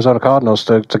expected the Arizona Cardinals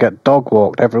to get dog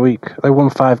walked every week. They won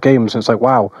 5 games. And it's like,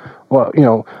 wow,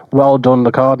 well done,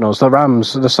 the Cardinals. The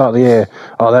Rams at the start of the year,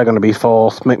 they're going to be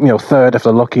 4th, 3rd if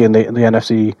they're lucky in the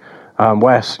NFC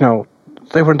West.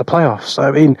 They were in the playoffs. I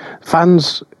mean,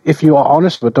 fans, if you are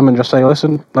honest with them and just say,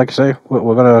 listen, like you say,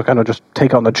 we're going to kind of just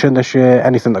take it on the chin this year.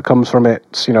 Anything that comes from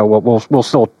it, we'll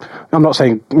still. I'm not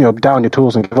saying down your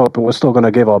tools and give up, but we're still going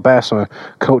to give our best. And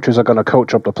coaches are going to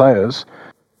coach up the players.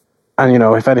 And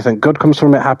if anything good comes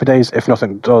from it, happy days. If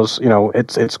nothing does,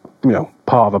 it's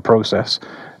part of a process.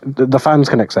 The fans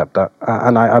can accept that,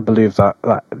 and I believe that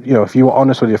if you were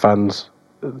honest with your fans,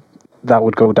 that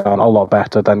would go down a lot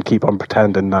better than keep on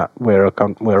pretending that we're a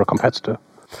competitor.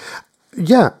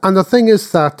 Yeah, and the thing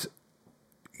is that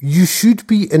you should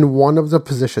be in one of the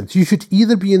positions. You should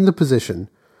either be in the position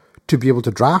to be able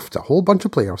to draft a whole bunch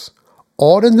of players,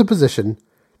 or in the position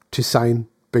to sign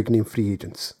big name free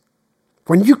agents.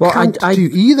 When you can't do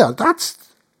either, that's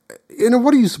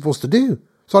what are you supposed to do?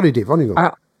 Sorry, Dave, on you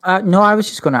go. No, I was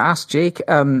just going to ask Jake.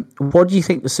 What do you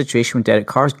think the situation with Derek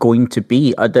Carr is going to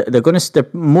be? They're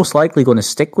most likely going to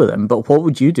stick with him. But what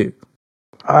would you do?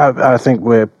 I think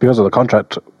because of the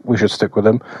contract, we should stick with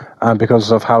him, and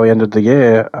because of how he ended the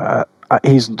year,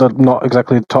 he's not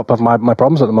exactly the top of my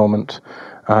problems at the moment.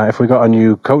 If we got a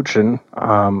new coach in,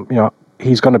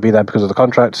 he's going to be there because of the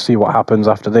contract. See what happens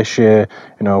after this year.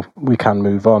 We can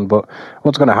move on. But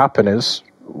what's going to happen is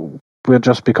we're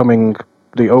just becoming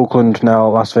the Oakland, now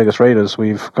Las Vegas Raiders.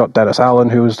 We've got Dennis Allen,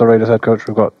 who is the Raiders head coach.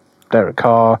 We've got Derek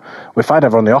Carr. We find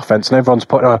everyone on the offense, and everyone's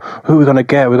putting, who are we going to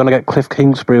get? We're going to get Cliff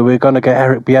Kingsbury. We're going to get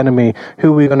Eric Bieniemy.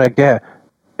 Who are we going to get?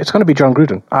 It's going to be John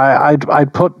Gruden.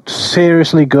 I'd put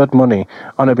seriously good money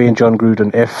on it being John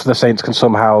Gruden if the Saints can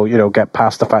somehow, get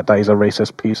past the fact that he's a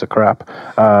racist piece of crap.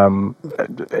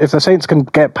 If the Saints can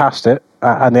get past it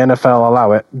and the NFL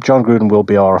allow it, John Gruden will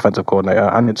be our offensive coordinator.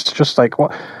 And it's just like,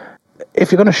 what?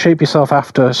 If you're going to shape yourself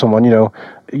after someone,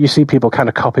 you see people kind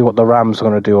of copy what the Rams are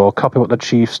going to do or copy what the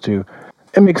Chiefs do.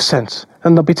 It makes sense.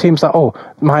 And there'll be teams that,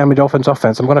 Miami Dolphins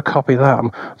offense, I'm going to copy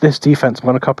that. This defense, I'm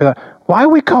going to copy that. Why are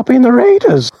we copying the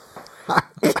Raiders?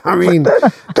 I mean,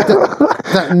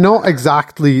 they're not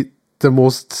exactly the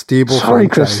most stable Sorry,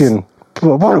 franchise. Christian.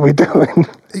 What are we doing?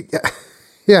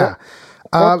 Yeah.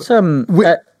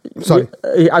 Sorry.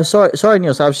 I'm sorry,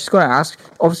 Neil. So I was just going to ask,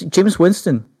 obviously, James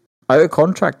Winston, out of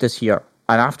contract this year,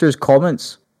 and after his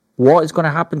comments, what is going to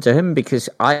happen to him? Because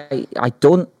I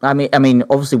mean,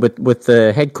 obviously with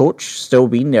the head coach still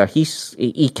being there,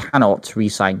 he cannot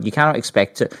resign. You cannot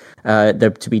expect there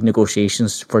to be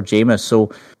negotiations for Jameis.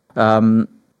 So,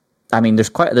 I mean,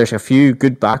 there's a few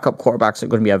good backup quarterbacks that are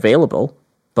going to be available,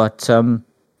 but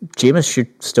Jameis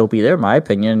should still be there, in my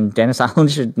opinion. Dennis Allen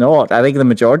should not. I think the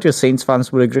majority of Saints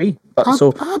fans would agree.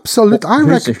 Absolutely, I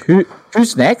reckon.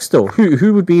 Who's next though?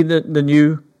 Who would be the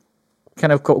new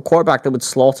kind of quarterback that would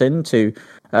slot into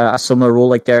a similar role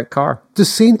like Derek Carr? The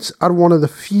Saints are one of the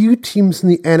few teams in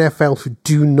the NFL who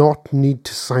do not need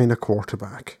to sign a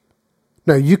quarterback.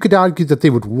 Now, you could argue that they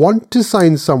would want to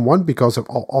sign someone because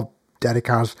of Derek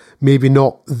Carr's maybe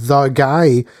not the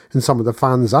guy in some of the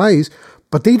fans' eyes,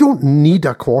 but they don't need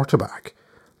a quarterback.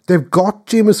 They've got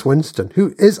Jameis Winston,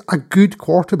 who is a good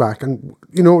quarterback. And,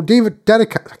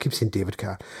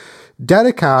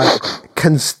 Derek Carr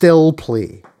can still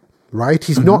play. Right?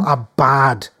 He's not a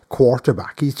bad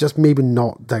quarterback. He's just maybe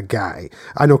not the guy.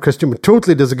 I know Christian would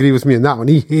totally disagree with me on that one.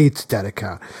 He hates Derek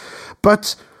Carr.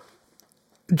 But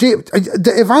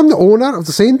if I'm the owner of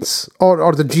the Saints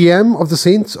or the GM of the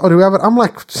Saints or whoever, I'm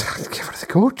like, give her the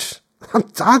coach.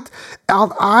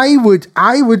 I would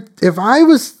if I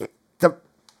was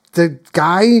the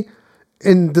guy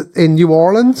in New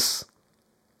Orleans,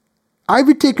 I'd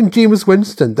be taking Jameis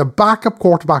Winston, the backup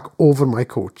quarterback, over my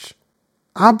coach.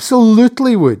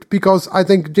 Absolutely would, because I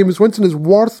think Jameis Winston is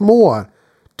worth more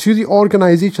to the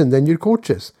organisation than your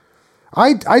coaches.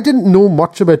 I didn't know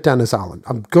much about Dennis Allen.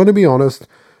 I'm going to be honest.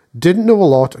 Didn't know a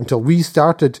lot until we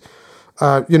started,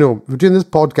 we're doing this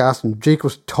podcast and Jake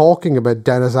was talking about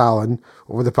Dennis Allen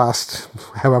over the past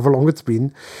however long it's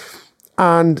been.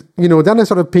 And, then I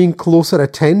started paying closer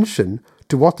attention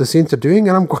to what the Saints are doing,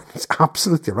 and I'm going, it's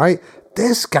absolutely right.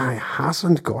 This guy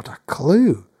hasn't got a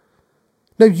clue.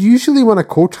 Now, usually when a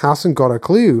coach hasn't got a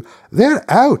clue, they're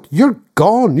out. You're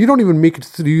gone. You don't even make it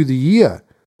through the year.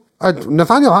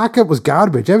 Nathaniel Hackett was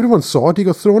garbage. Everyone saw it. He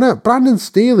got thrown out. Brandon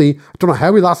Staley, I don't know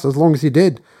how he lasted as long as he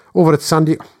did, over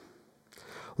at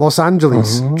Los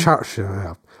Angeles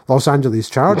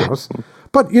Chargers.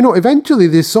 But, eventually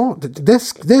they saw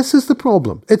this is the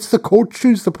problem. It's the coach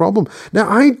who's the problem. Now,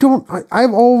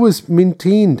 I've always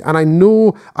maintained, and I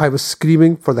know I was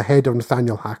screaming for the head of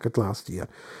Nathaniel Hackett last year.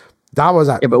 That was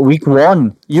it. Yeah, but week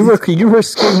one, you were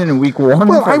screaming in week one.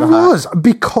 Well, I was,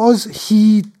 because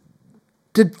he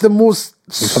did the most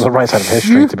He's on the right side of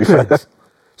history, to be fair.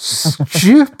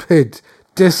 stupid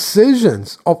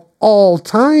decisions of all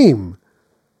time.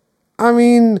 I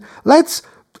mean,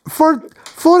 for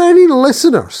any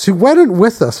listeners who weren't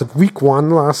with us at week one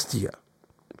last year,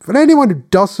 for anyone who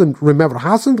doesn't remember,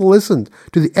 hasn't listened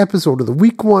to the episode of the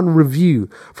week one review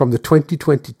from the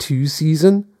 2022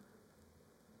 season,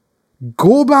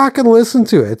 go back and listen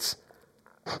to it.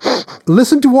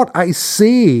 Listen to what I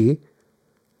say.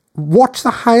 Watch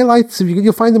the highlights.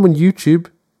 You'll find them on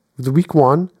YouTube, the week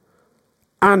one,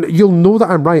 and you'll know that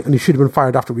I'm right and he should have been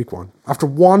fired after week one. After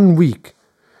 1 week.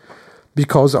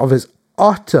 Because of his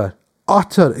utter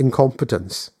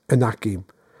incompetence in that game.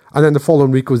 And then the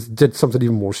following week did something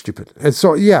even more stupid. And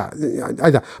so,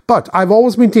 but I've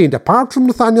always maintained, apart from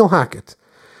Nathaniel Hackett,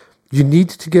 you need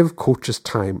to give coaches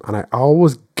time, and I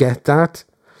always get that.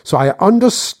 So I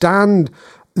understand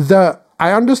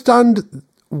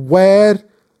where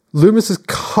Loomis is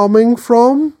coming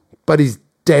from, but he's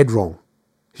dead wrong.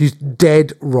 He's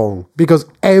dead wrong, because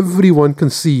everyone can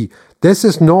see this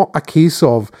is not a case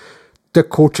of the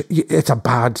coach. It's a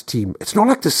bad team. It's not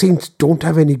like the Saints don't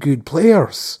have any good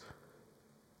players.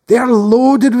 They are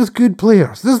loaded with good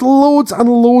players. There's loads and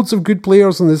loads of good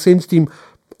players on the Saints team,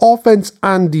 offense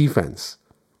and defense.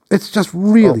 It's just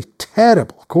really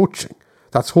terrible coaching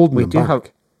that's holding them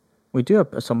back. We do have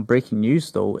some breaking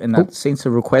news, though, in that Saints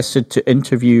have requested to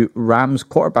interview Rams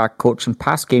quarterback coach and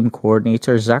pass game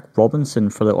coordinator Zach Robinson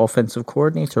for the offensive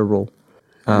coordinator role.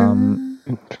 How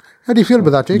do you feel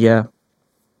about that, Jake? Yeah.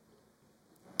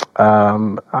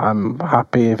 I'm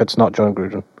happy if it's not John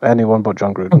Gruden. Anyone but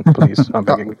John Gruden, please. I'm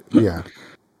begging. Yeah,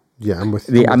 I'm with.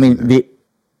 The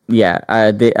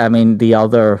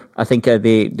other. I think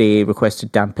they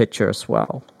requested Dan Pitcher as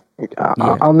well.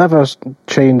 I'll never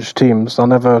change teams. I'll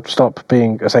never stop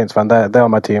being a Saints fan. They're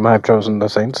on my team. I've chosen the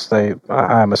Saints. I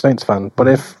am a Saints fan. But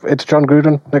if it's John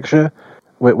Gruden next year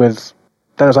with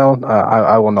Dennis Allen,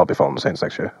 I will not be following the Saints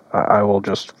next year. I will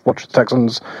just watch the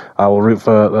Texans. I will root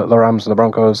for the Rams and the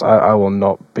Broncos. I will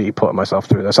not be putting myself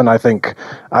through this. And I think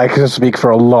I can speak for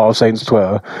a lot of Saints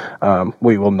Twitter.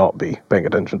 We will not be paying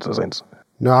attention to the Saints.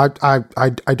 No,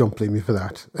 I don't blame you for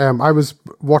that. I was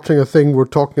watching a thing. We're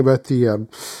talking about the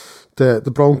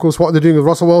Broncos. What are they doing with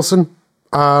Russell Wilson?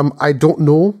 I don't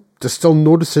know. There's still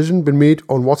no decision been made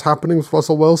on what's happening with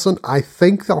Russell Wilson. I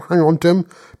think they'll hang on to him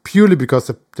purely because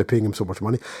they're paying him so much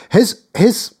money.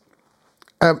 The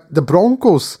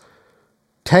Broncos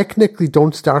technically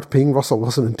don't start paying Russell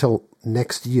Wilson until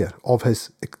next year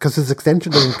because his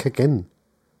extension doesn't kick in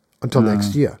until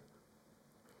next year.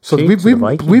 So we've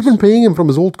been paying him from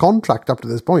his old contract up to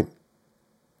this point.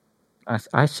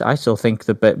 I still think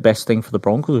the best thing for the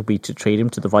Broncos would be to trade him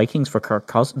to the Vikings for Kirk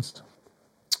Cousins.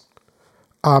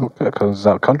 Because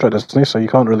that contract isn't, so you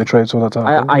can't really trade someone that's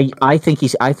out. I think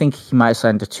he might have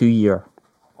signed a 2-year.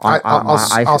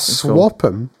 I'll swap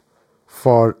him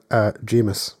for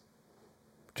Jameis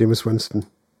Winston.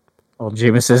 Well,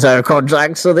 Jameis is out of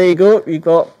contract, so there you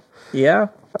go.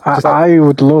 I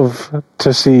would love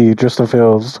to see Justin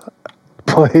Fields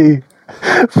play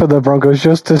for the Broncos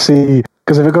just to see.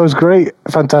 Because if it goes great,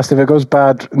 fantastic. If it goes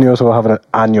bad, Neos will have an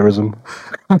aneurysm.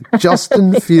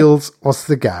 Justin Fields was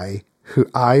the guy who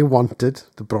I wanted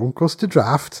the Broncos to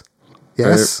draft.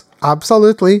 Yes,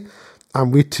 absolutely.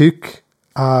 And we took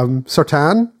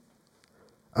Surtain.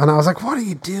 And I was like, what are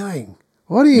you doing?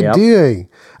 What are you doing?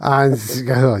 And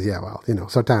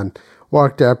Surtain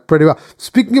worked out pretty well.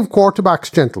 Speaking of quarterbacks,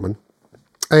 gentlemen,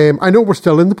 I know we're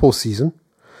still in the postseason,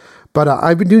 but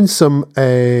I've been doing some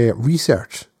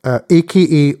research,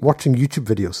 aka watching YouTube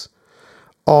videos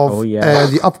of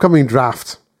the upcoming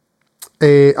draft.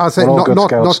 I say not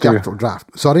the actual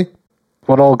draft. Sorry,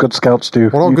 what all good scouts do.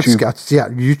 What all good scouts? Yeah,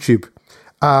 YouTube.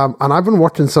 And I've been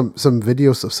watching some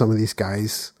videos of some of these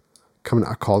guys coming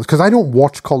out of college because I don't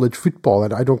watch college football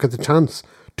and I don't get the chance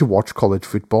to watch college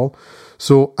football.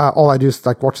 So all I do is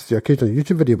watch the occasional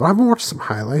YouTube video. But I've been watching some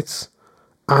highlights,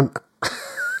 and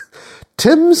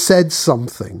Tim said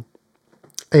something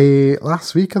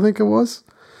last week, I think it was,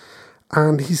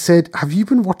 and he said, "Have you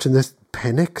been watching this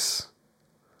Penix?"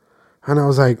 And I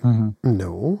was like,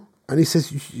 no. And he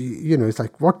says, it's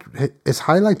like, what? His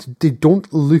highlights, they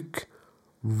don't look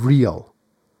real.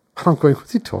 And I'm going,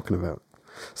 what's he talking about?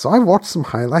 So I watched some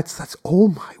highlights. That's, oh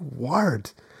my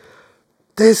word.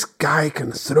 This guy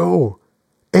can throw.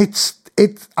 I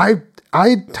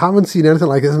haven't seen anything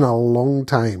like this in a long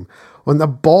time. When the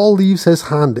ball leaves his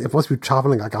hand, it must be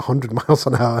traveling like 100 miles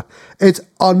an hour. It's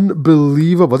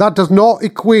unbelievable. That does not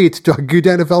equate to a good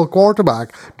NFL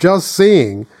quarterback. Just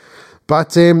saying.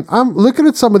 But I'm looking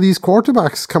at some of these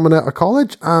quarterbacks coming out of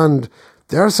college, and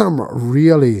there are some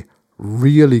really,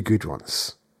 really good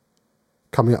ones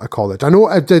coming out of college. I know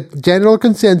the general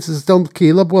consensus is still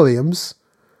Caleb Williams,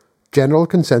 general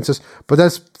consensus, but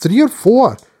there's 3 or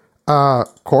 4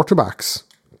 quarterbacks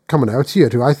coming out here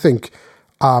who I think,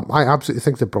 I absolutely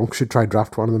think the Broncos should try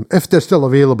draft one of them, if they're still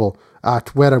available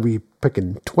at, where are we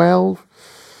picking, 12?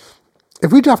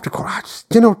 If we draft a quarterback,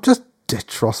 just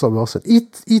ditch Russell Wilson.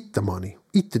 Eat the money.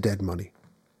 Eat the dead money.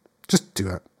 Just do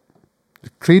it.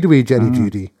 Trade away Jerry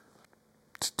Jeudy.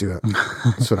 Just do it.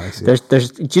 That's what I say.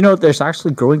 There's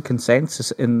actually growing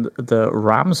consensus in the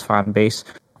Rams fan base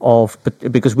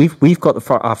because we've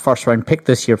got our first round pick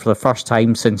this year for the first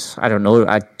time since I don't know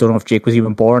if Jake was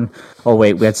even born. Oh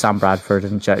wait, we had Sam Bradford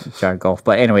and Jared Goff.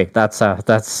 But anyway, that's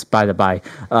by the by.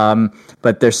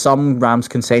 But there's some Rams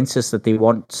consensus that they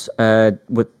want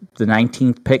with the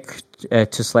 19th pick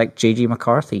to select JJ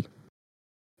McCarthy,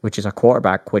 which is a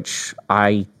quarterback, which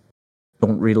I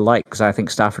don't really like because I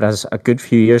think Stafford has a good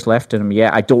few years left in him.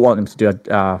 Yeah, I don't want him to do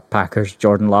a Packers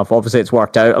Jordan Love. Obviously, it's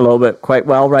worked out a little bit quite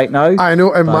well right now. I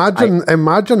know.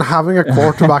 Imagine having a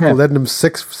quarterback and letting him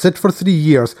sit for 3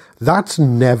 years. That's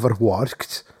never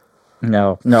worked.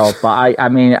 No, but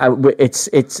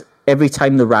it's every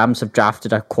time the Rams have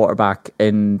drafted a quarterback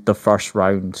in the first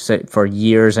round for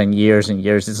years and years and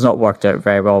years, it's not worked out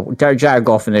very well. Jared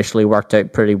Goff initially worked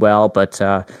out pretty well, but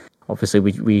obviously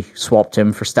we swapped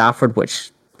him for Stafford,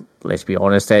 which, let's be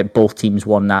honest, both teams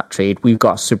won that trade. We've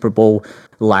got a Super Bowl.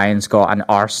 Lions got an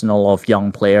arsenal of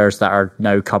young players that are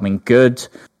now coming good.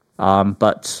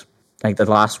 But like the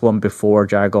last one before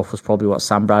Jared Goff was probably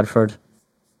Sam Bradford.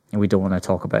 And we don't want to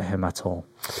talk about him at all.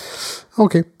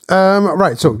 Okay.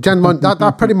 Right. So, gentlemen,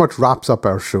 that pretty much wraps up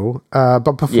our show.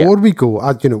 But before we go,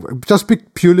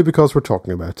 purely because we're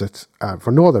talking about it,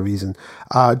 for no other reason,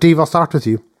 Dave, I'll start with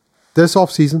you. This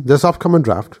offseason, this upcoming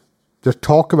draft, just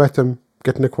talk about them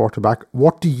getting a quarterback.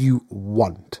 What do you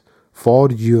want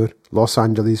for your Los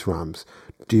Angeles Rams?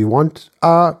 Do you want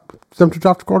them to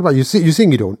draft a quarterback? You're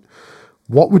saying you don't.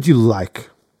 What would you like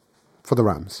for the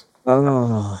Rams?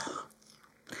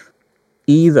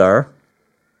 Either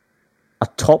a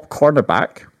top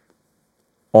quarterback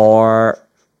or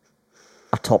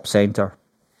a top center,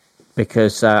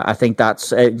 because I think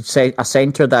that's a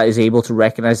center that is able to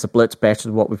recognize the blitz better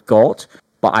than what we've got.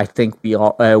 But I think we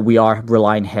are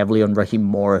relying heavily on Raheem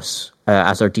Morris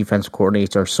as our defense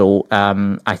coordinator. So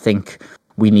I think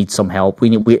we need some help.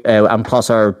 And plus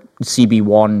our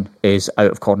CB1 is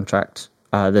out of contract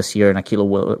this year, and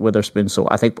Ahkello Witherspoon. So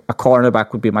I think a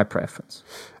cornerback would be my preference.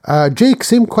 Jake,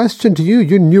 same question to you.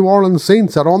 Your New Orleans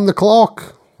Saints are on the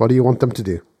clock. What do you want them to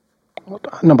do?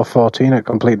 Number 14, it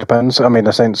completely depends. I mean,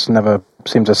 the Saints never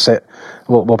seem to sit.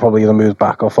 We'll probably either move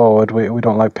back or forward. We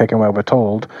don't like picking where we're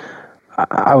told.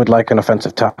 I would like an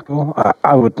offensive tackle.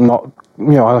 I would not,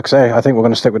 like I say, I think we're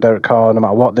going to stick with Derek Carr no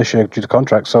matter what this year due to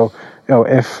contract. So,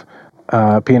 if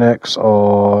Penix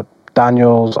or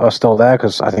Daniels are still there,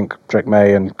 because I think Drake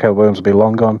May and Caleb Williams will be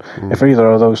long gone. If either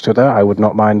of those two there, I would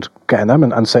not mind getting them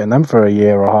and sitting them for a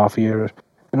year or half a year.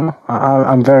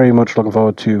 I'm very much looking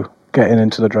forward to getting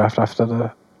into the draft after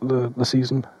the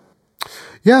season.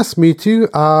 Yes, me too.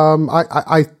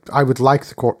 I would like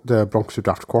the Broncos to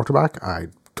draft a quarterback. I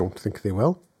don't think they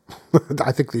will.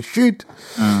 I think they should,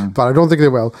 but I don't think they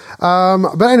will.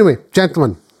 But anyway,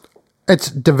 gentlemen,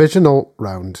 it's Divisional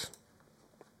Round.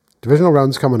 Divisional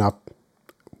Round's coming up.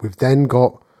 We've then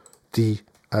got the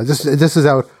this is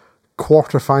our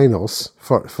quarterfinals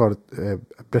for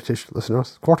British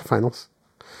listeners. Quarterfinals.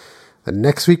 Then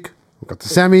next week we've got the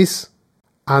semis,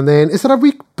 and then is there a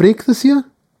week break this year?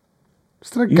 Is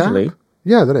there a Usually. gap?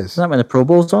 Yeah, there is. Isn't that when the Pro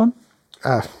Bowl's on?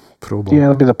 Pro Bowl. Yeah,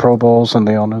 it'll be the Pro Bowls and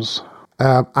the honours.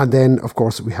 And then, of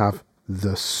course, we have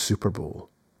the Super Bowl.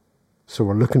 So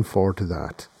we're looking forward to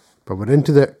that. But we're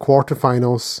into the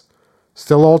quarterfinals.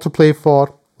 Still all to play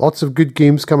for. Lots of good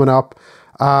games coming up.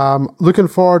 Looking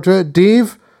forward to it.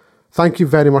 Dave, thank you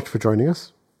very much for joining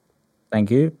us. Thank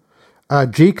you.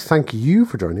 Jake, thank you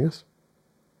for joining us.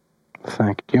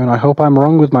 Thank you. And I hope I'm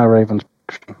wrong with my Ravens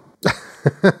prediction.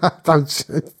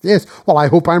 Yes, well, I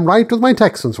hope I'm right with my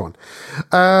Texans one.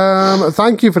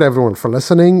 Thank you for everyone for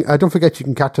listening. Don't forget you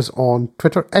can catch us on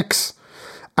Twitter, X,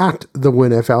 at the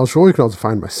WINFL Show. You can also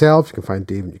find myself, you can find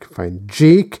Dave, and you can find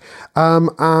Jake.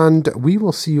 And we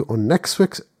will see you on next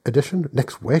week's edition.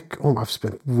 Next week? Oh, I've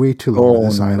spent way too long on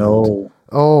this island.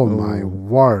 Oh, my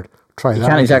word. Try that. You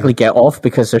can't exactly get off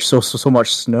because there's so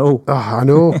much snow. Oh, I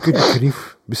know. Good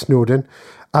grief. Be snowed in.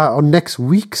 On next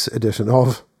week's edition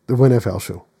of the WINFL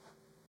Show.